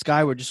in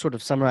Skyward, just sort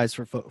of summarize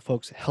for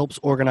folks, helps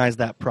organize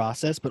that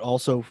process, but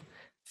also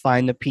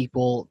find the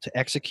people to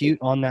execute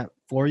on that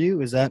for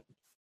you. Is that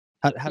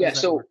how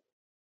does that work?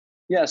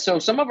 Yeah, so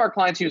some of our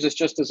clients use this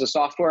just as a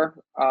software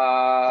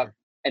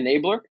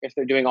enabler if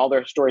they're doing all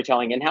their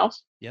storytelling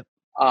in-house. Yep.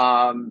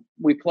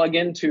 We plug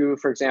into,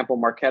 for example,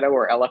 Marketo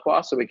or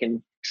Eloqua, so we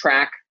can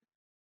track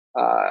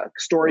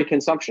story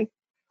consumption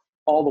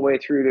all the way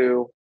through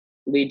to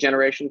lead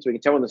generation. So we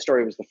can tell when the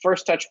story was the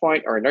first touch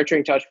point or a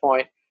nurturing touch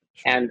point.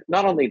 Sure. And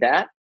not only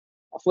that,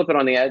 I'll flip it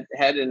on the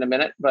head in a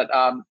minute, but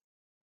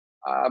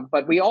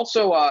we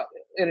also,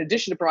 in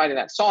addition to providing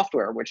that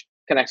software, which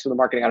connects to the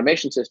marketing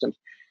automation systems,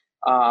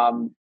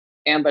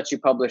 and lets you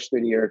publish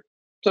through to your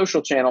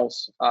social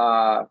channels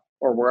or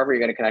wherever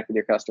you're going to connect with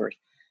your customers,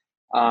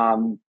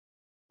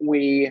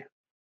 we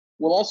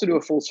will also do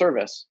a full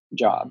service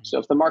job. So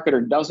if the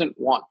marketer doesn't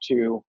want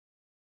to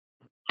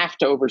have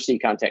to oversee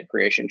content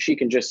creation, she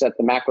can just set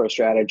the macro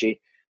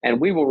strategy, and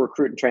we will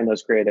recruit and train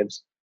those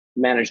creatives,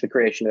 manage the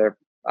creation of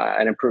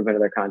and improvement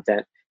of their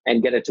content,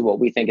 and get it to what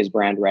we think is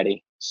brand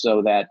ready,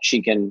 so that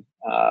she can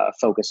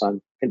focus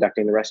on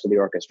conducting the rest of the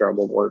orchestra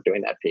while we're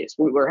doing that piece.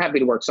 We're happy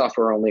to work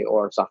software only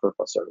or software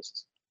plus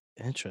services.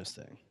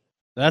 Interesting.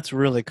 That's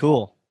really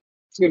cool.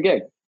 It's a good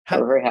gig.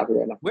 We're very happy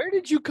right now. Where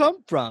did you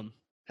come from?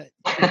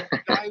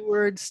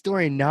 Skyward,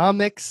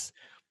 Storynomics.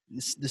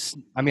 This,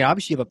 I mean,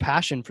 obviously you have a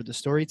passion for the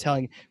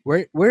storytelling.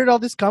 Where did all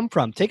this come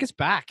from? Take us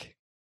back.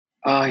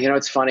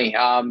 It's funny.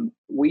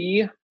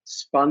 We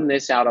spun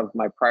this out of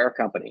my prior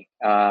company,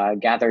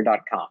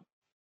 gather.com,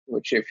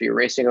 which if you're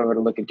racing over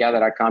to look at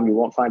gather.com, you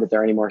won't find it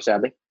there anymore,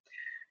 sadly.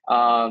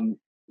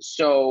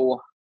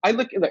 So I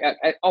look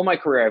at all my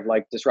career, I've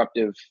liked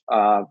disruptive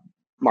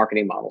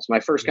marketing models. My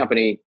first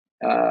company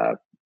that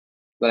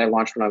I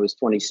launched when I was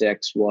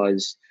 26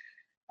 was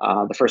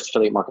the first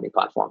affiliate marketing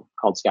platform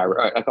called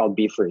called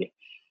BeFree.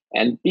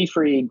 And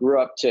BeFree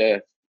grew up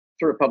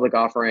through a public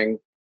offering,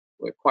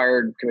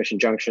 acquired Commission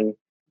Junction.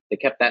 They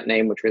kept that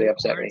name, which really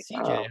upset me.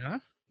 CJ, huh?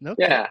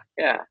 Okay.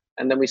 Yeah.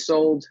 And then we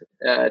sold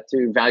to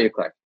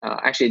ValueClick.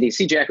 Actually, the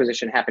CJ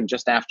acquisition happened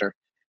just after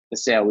the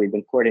sale. We'd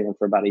been courting them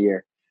for about a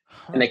year.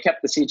 Huh. And they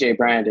kept the CJ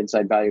brand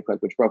inside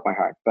ValueClick, which broke my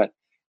heart. But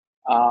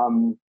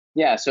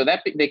so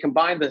they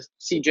combined the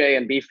CJ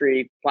and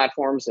BeFree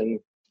platforms, and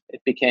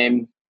it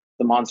became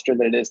the monster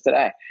that it is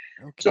today.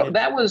 Okay. So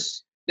that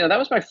was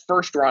my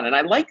first run. And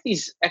I like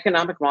these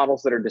economic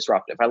models that are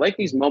disruptive. I like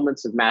these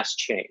moments of mass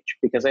change,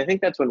 because I think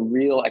that's when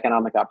real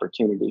economic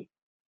opportunity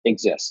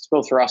exists,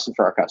 both for us and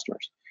for our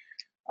customers.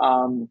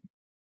 And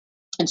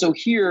so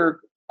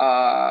here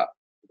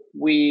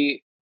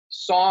we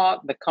saw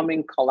the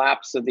coming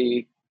collapse of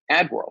the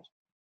ad world,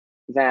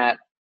 that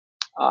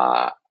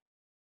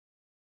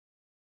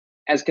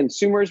as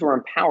consumers were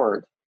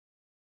empowered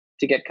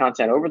to get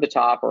content over the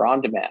top or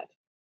on demand,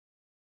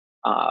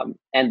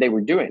 and they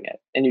were doing it,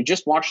 and you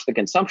just watch the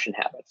consumption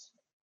habits.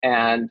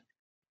 And,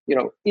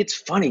 it's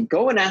funny.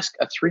 Go and ask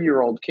a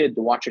 3-year-old kid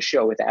to watch a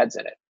show with ads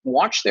in it.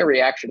 Watch their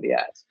reaction to the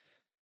ads.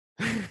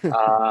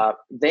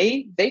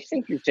 They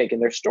think you've taken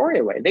their story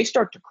away. They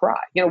start to cry.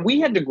 We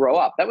had to grow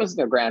up. That was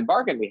the grand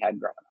bargain we had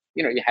growing up.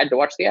 You had to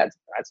watch the ads.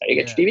 That's how you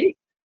get your TV.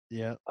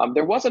 Yeah.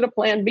 There wasn't a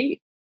plan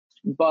B.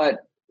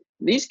 But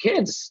these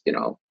kids,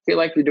 feel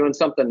like you're doing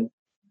something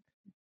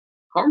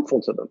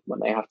harmful to them when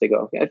they have to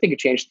go, I think you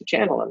changed the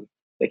channel and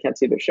they can't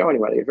see their show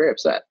anymore. They're very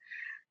upset.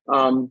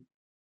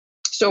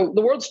 So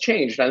the world's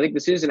changed. I think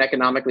this is an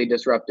economically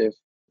disruptive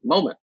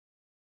moment.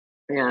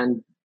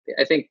 And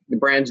I think the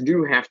brands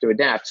do have to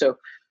adapt. So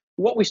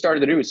what we started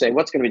to do is say,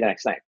 what's going to be the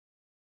next thing?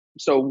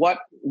 So what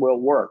will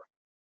work?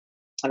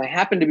 And I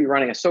happened to be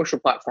running a social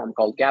platform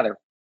called Gather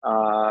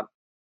that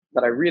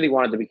I really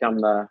wanted to become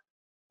the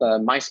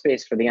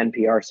MySpace for the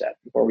NPR set,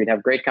 where we'd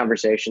have great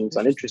conversations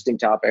on interesting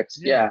topics.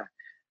 Yeah.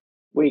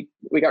 We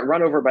got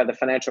run over by the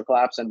financial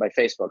collapse and by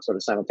Facebook sort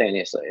of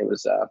simultaneously. It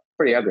was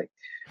pretty ugly.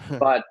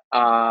 But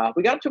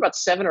we got up to about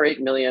 7 or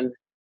 8 million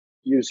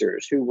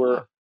users who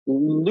were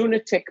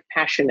lunatic,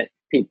 passionate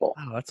people.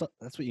 Wow, that's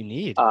what you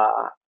need.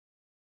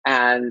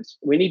 And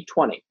we need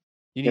 20.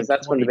 Because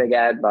that's 20. When the big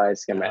ad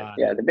buys come in.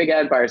 Yeah, the big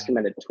ad buyers come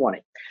in at 20.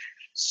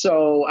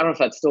 So I don't know if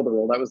that's still the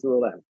rule. That was the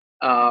rule then.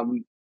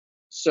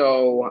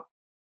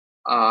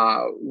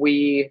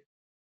 We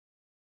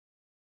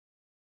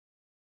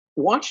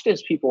watched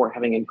as people were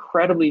having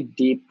incredibly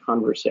deep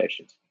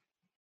conversations.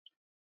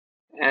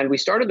 And we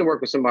started to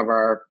work with some of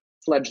our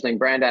fledgling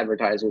brand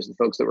advertisers and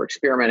folks that were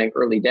experimenting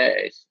early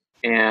days.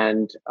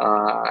 And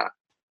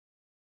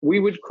we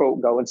would,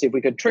 quote, go and see if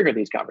we could trigger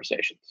these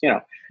conversations.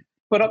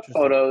 Put up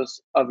photos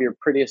of your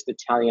prettiest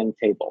Italian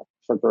table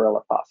for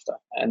Gorilla Pasta.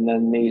 And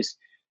then these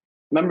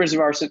members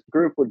of our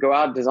group would go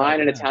out, design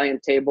an Italian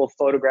table,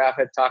 photograph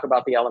it, talk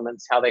about the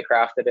elements, how they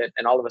crafted it.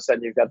 And all of a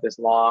sudden you've got this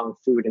long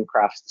food and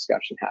crafts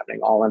discussion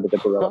happening all under the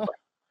Gorilla brand.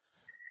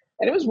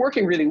 And it was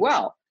working really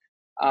well.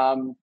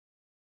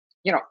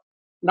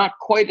 Not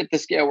quite at the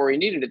scale where we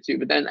needed it to,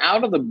 but then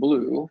out of the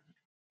blue,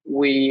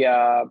 we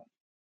got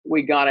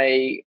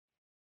a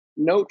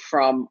note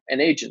from an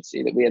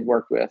agency that we had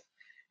worked with.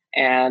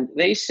 And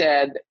they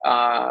said,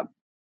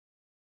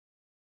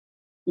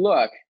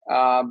 look,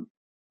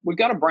 we've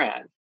got a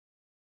brand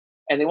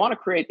and they want to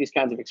create these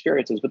kinds of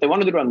experiences, but they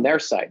want to do it on their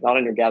site, not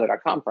on your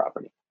gather.com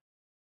property.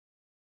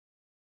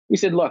 We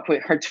said, look,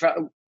 we're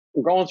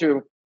going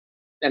through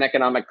an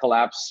economic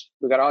collapse.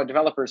 We got our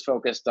developers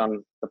focused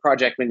on the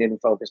project we needed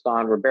focused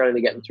on. We're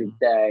barely getting through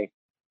the day.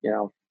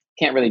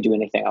 Can't really do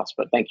anything else,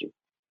 but thank you.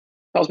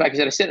 Calls back.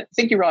 He said, I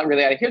think you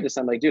really ought to hear this.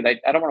 I'm like, dude, I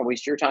don't want to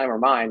waste your time or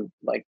mine.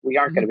 Like, we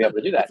aren't going to be able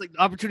to do that. It's like the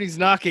opportunity's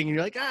knocking and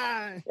you're like,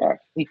 ah. Yeah.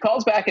 He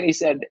calls back and he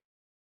said,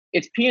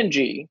 it's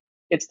P&G.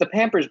 It's the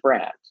Pampers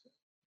brand.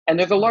 And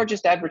they're the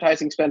largest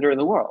advertising spender in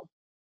the world.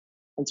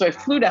 And so I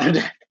flew down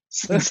to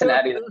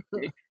Cincinnati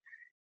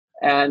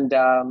and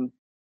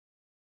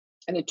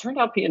it turned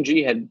out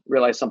P&G had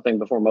realized something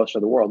before most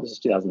of the world. This is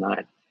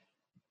 2009,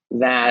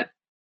 that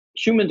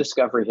human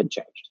discovery had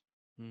changed.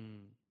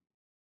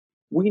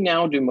 We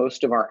now do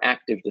most of our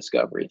active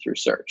discovery through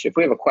search. If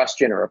we have a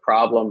question or a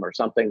problem or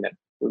something that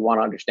we want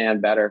to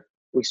understand better,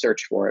 we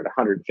search for it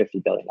 150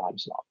 billion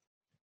times a month.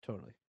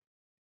 Totally.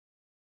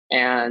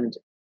 And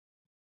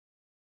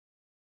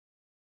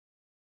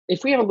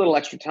if we have a little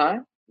extra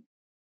time,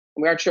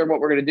 we aren't sure what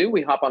we're going to do,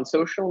 we hop on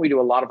social. We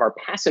do a lot of our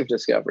passive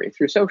discovery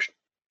through social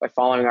by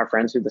following our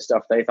friends who the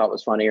stuff they thought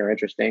was funny or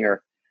interesting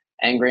or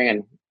angry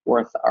and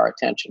worth our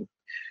attention.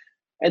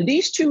 And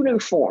these two new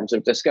forms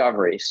of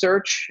discovery,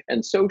 search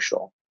and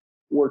social,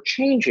 were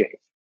changing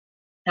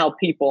how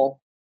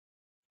people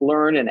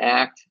learn and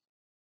act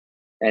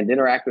and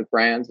interact with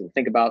brands and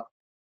think about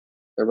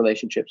their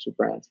relationships with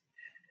brands.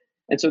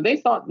 And so they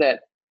thought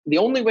that the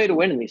only way to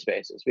win in these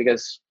spaces,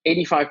 because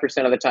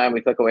 85% of the time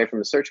we click away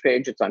from a search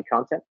page, it's on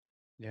content.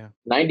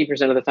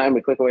 90% of the time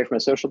we click away from a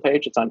social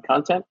page, it's on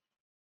content,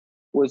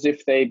 was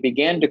if they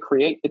began to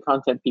create the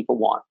content people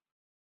want,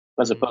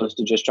 as opposed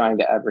to just trying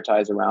to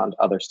advertise around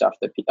other stuff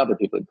that other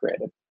people had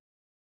created.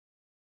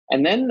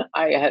 And then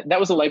that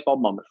was a light bulb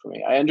moment for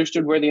me. I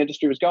understood where the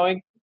industry was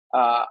going.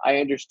 I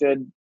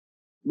understood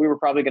we were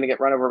probably going to get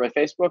run over by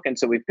Facebook. And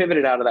so we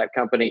pivoted out of that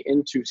company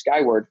into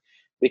Skyward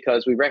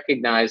because we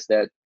recognized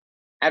that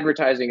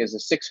advertising is a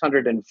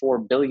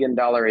 $604 billion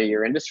a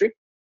year industry.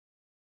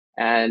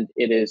 And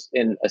it is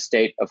in a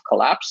state of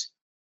collapse.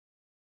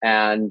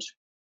 And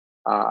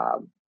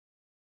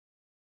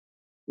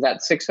that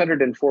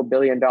 $604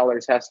 billion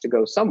has to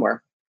go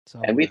somewhere.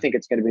 And we think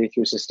it's going to be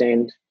through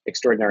sustained,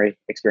 extraordinary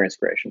experience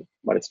creation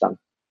when it's done.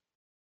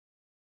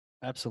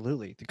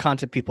 Absolutely. The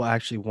content people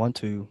actually want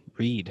to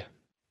read.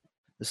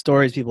 The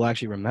stories people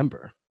actually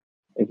remember.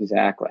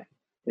 Exactly.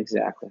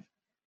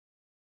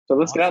 So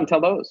let's get out and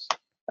tell those.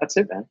 That's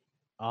it, man.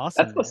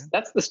 Awesome.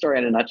 That's the story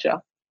in a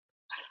nutshell.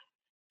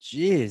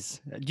 Jeez.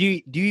 Do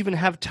you even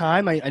have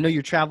time? I know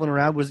you're traveling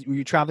around. Were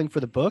you traveling for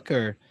the book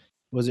or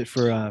was it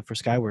for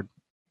Skyward?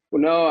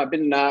 Well, no, I've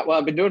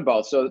been doing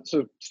both. So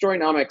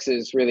Storynomics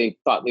is really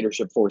thought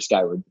leadership for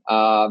Skyward.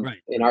 Right.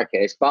 In our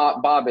case,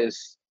 Bob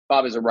is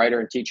a writer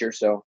and teacher,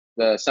 so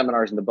the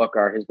seminars in the book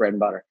are his bread and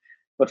butter.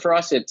 But for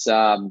us, it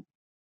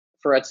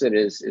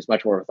is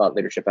much more of a thought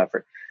leadership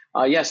effort.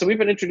 So we've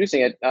been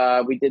introducing it.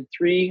 We did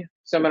 3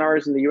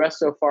 seminars in the U.S.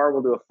 so far.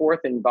 We'll do a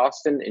 4th in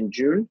Boston in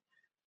June,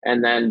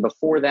 and then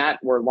before that,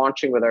 we're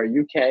launching with our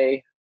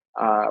UK,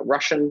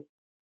 Russian,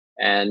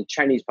 and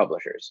Chinese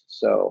publishers.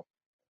 So.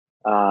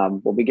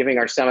 We'll be giving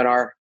our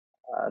seminar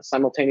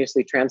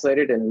simultaneously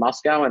translated in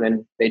Moscow and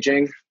in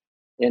Beijing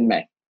in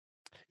May.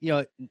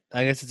 I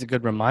guess it's a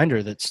good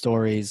reminder that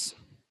stories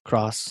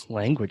cross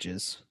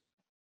languages.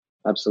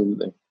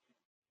 Absolutely.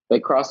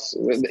 They cross,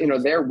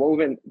 they're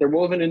woven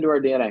into our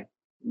DNA.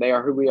 They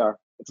are who we are.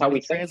 It's I how mean,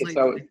 we think. It's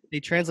how. they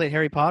translate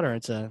Harry Potter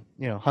into,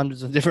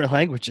 hundreds of different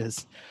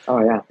languages.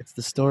 Oh yeah, It's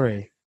the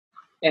story.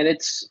 and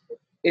it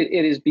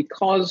is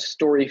because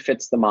story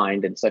fits the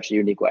mind in such a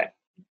unique way.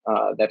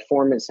 That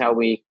form is how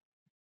we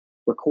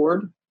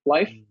record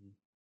life. Mhm.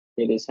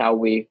 It is how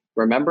we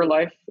remember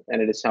life,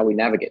 and it is how we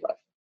navigate life.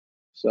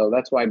 So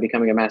that's why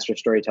becoming a master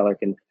storyteller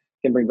can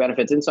bring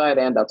benefits inside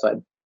and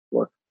outside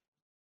work.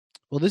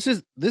 Well, this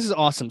is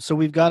awesome. So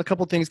we've got a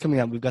couple things coming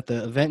up. We've got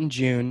the event in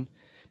June,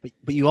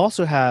 but you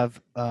also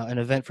have an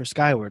event for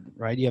Skyward,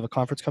 right? You have a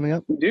conference coming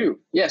up. We do.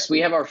 Yes, we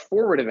have our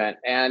Forward event,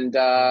 and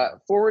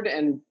Forward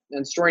and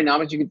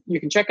Storynomics. You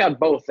can check out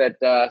both at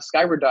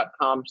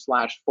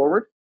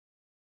skyward.com/forward.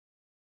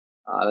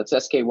 That's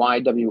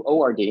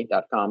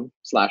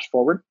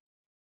skyword.com/forward.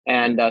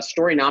 And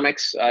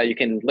Storynomics, you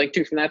can link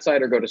to from that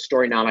site or go to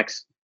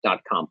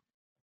storynomics.com.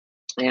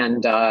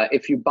 And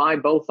if you buy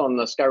both on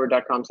the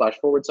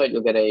skyward.com/forward site,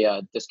 you'll get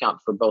a discount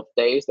for both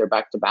days. They're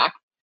back to back.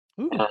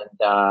 Ooh, And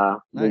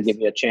we'll nice. give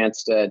you a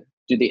chance to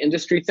do the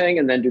industry thing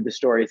and then do the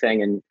story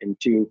thing in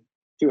two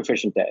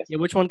efficient days. Yeah,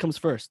 which one comes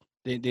first?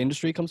 The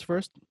industry comes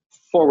first?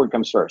 Forward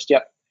comes first.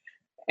 Yep.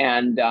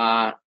 And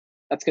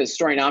that's because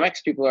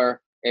Storynomics, people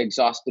are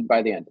exhausted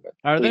by the end of it.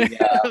 Are they?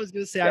 I was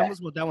going to say, I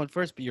almost want that one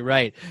first, but you're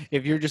right.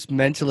 If you're just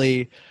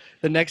mentally,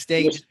 the next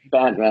day, You're just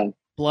bad, man.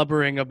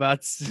 blubbering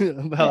about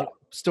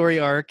story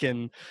arc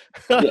and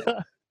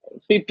Yeah.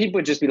 People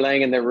would just be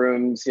laying in their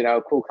rooms,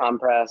 cool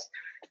compress.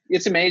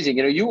 It's amazing.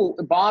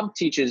 Bob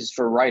teaches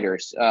for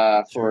writers,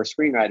 for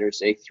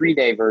screenwriters, a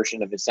 3-day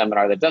version of his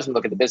seminar that doesn't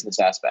look at the business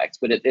aspects,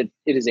 but it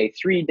is a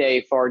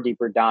 3-day far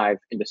deeper dive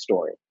into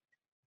story.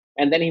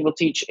 And then he will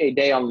teach a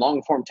day on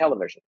long form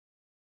television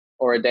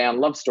or a day on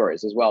love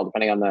stories as well,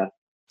 depending on the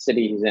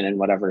city he's in and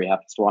whatever he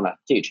happens to want to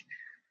teach.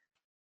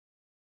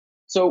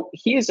 So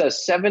here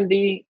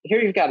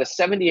you've got a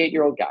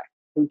 78-year-old guy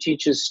who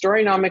teaches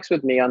Storynomics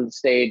with me on the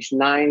stage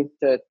 9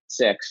 to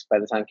 6 by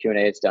the time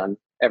Q&A is done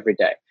every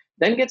day.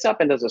 Then gets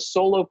up and does a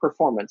solo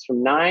performance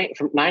from 9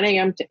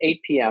 a.m. to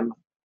 8 p.m.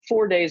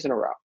 4 days in a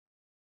row.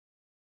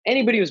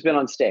 Anybody who's been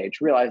on stage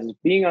realizes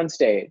being on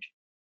stage,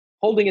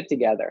 holding it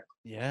together,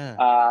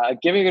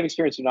 giving a good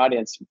experience to an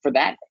audience for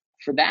that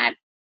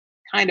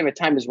kind of a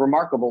time is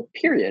remarkable,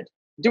 period.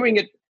 Doing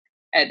it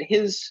at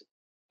his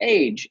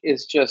age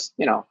is just,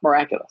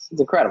 miraculous. It's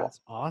incredible.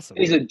 That's awesome.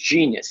 He's a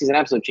genius. He's an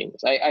absolute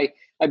genius.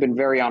 I've been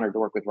very honored to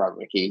work with Robert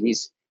McKee.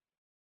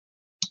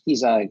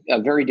 He's a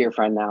very dear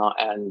friend now.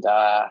 And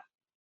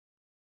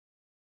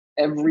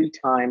every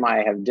time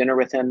I have dinner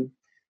with him,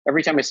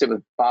 every time I sit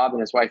with Bob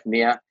and his wife,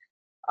 Mia,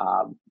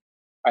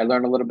 I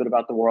learn a little bit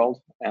about the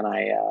world, and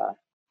I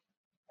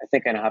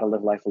think I know how to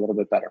live life a little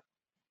bit better.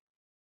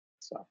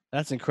 So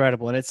that's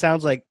incredible. And it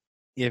sounds like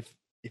if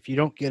you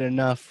don't get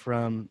enough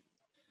from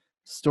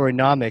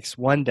Storynomics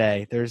one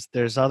day,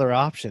 there's other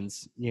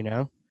options,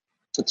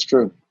 It's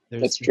true.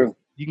 It's true.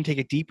 You can take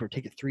it deeper,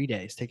 take it 3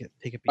 days, take it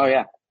beyond. Oh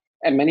yeah.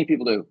 And many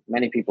people do.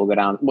 Many people go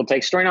down. We'll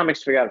take Storynomics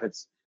to figure out if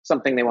it's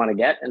something they want to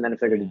get. And then if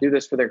they're going to do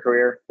this for their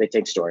career, they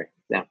take story.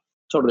 Yeah.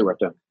 Totally worth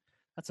doing.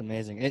 That's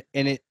amazing.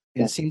 It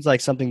seems like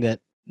something that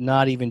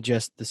not even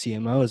just the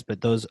CMOs, but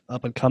those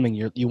up and coming,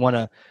 you want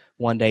to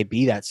one day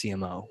be that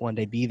CMO, one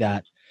day be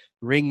that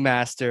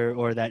ringmaster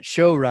or that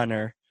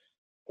showrunner.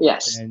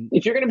 Yes.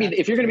 If you're going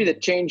to be the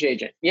change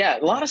agent. Yeah.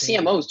 A lot of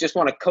CMOs just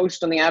want to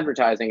coast on the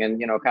advertising and,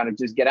 kind of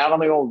just get out on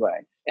the old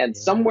way. And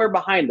somewhere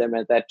behind them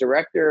at that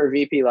director or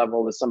VP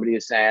level is somebody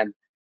who's saying,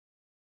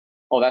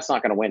 oh, that's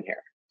not going to win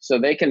here. So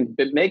they can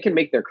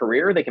make their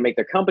career, they can make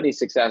their company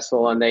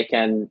successful, and they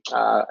can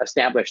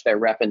establish their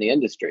rep in the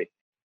industry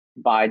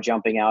by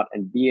jumping out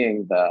and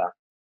being the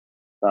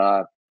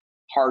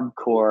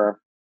hardcore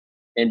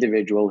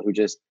individual who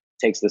just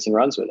takes this and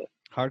runs with it.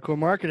 Hardcore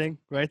marketing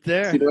right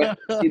there. See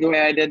the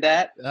way I did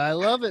that? I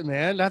love it,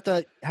 man. Not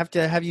to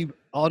have you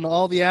on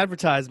all the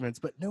advertisements,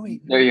 but no,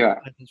 wait. There you are.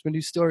 I'm going to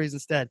do stories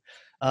instead.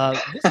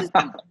 This is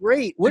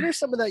great. What are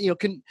some of that,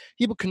 can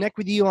people connect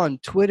with you on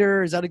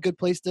Twitter? Is that a good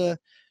place to,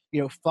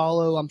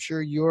 follow? I'm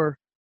sure you're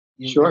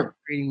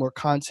creating more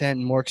content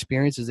and more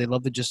experiences. They'd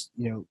love to just,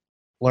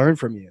 learn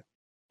from you.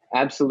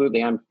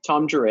 Absolutely. I'm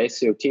Tom Gerace,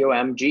 so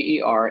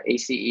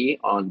TomGerace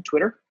on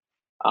Twitter.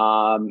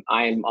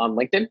 I'm on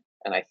LinkedIn,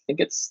 and I think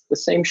it's the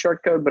same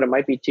short code, but it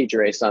might be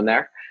Gerace on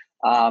there.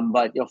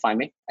 But you'll find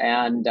me.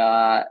 And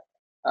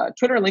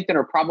Twitter and LinkedIn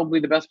are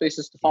probably the best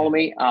places to follow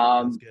me.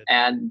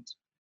 And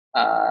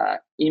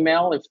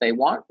email, if they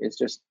want, is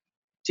just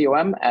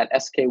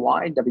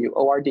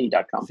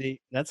tom@skyword.com.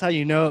 See, that's how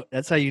you know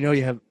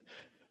you have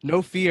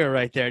no fear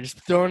right there. Just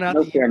throwing out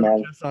no fear,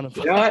 man. On a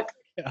you know what?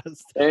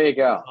 There you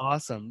go.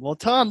 Awesome. Well,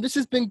 Tom, this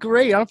has been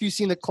great. I don't know if you've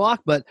seen the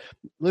clock, but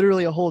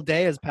literally a whole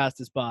day has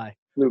passed us by.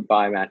 Flew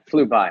by, man.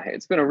 Flew by.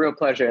 It's been a real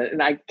pleasure.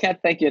 And I can't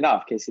thank you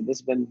enough, Casey. This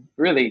has been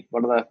really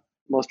one of the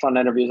most fun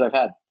interviews I've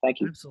had. Thank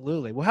you.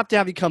 Absolutely. We'll have to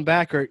have you come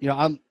back, or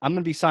I'm going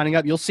to be signing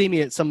up. You'll see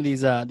me at some of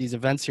these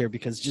events here,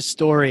 because just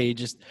story,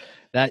 just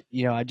that,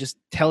 I just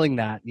telling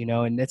that,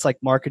 and it's like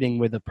marketing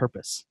with a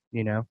purpose,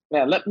 Yeah,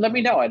 let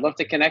me know. I'd love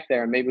to connect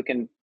there, and maybe we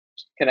can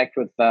connect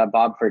with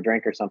Bob for a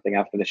drink or something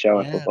after the show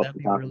if we're Yeah, both that'd in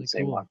be town for really the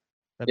same cool. one.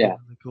 That'd be Yeah,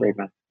 really great,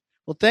 cool. man.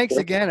 Well, thanks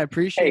Sure. again. I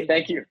appreciate Hey, it.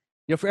 thank you.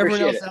 For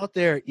everyone Appreciate else it. out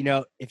there,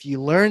 if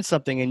you learned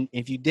something and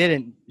if you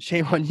didn't,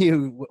 shame on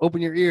you.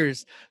 Open your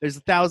ears. There's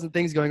 1,000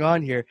 things going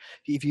on here.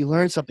 If you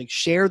learned something,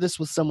 share this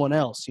with someone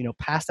else.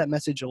 Pass that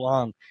message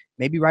along.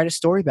 Maybe write a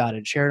story about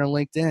it. Share it on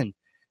LinkedIn.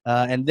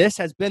 And this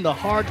has been the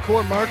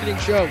Hardcore Marketing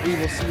Show. We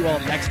will see you all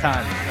next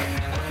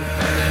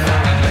time.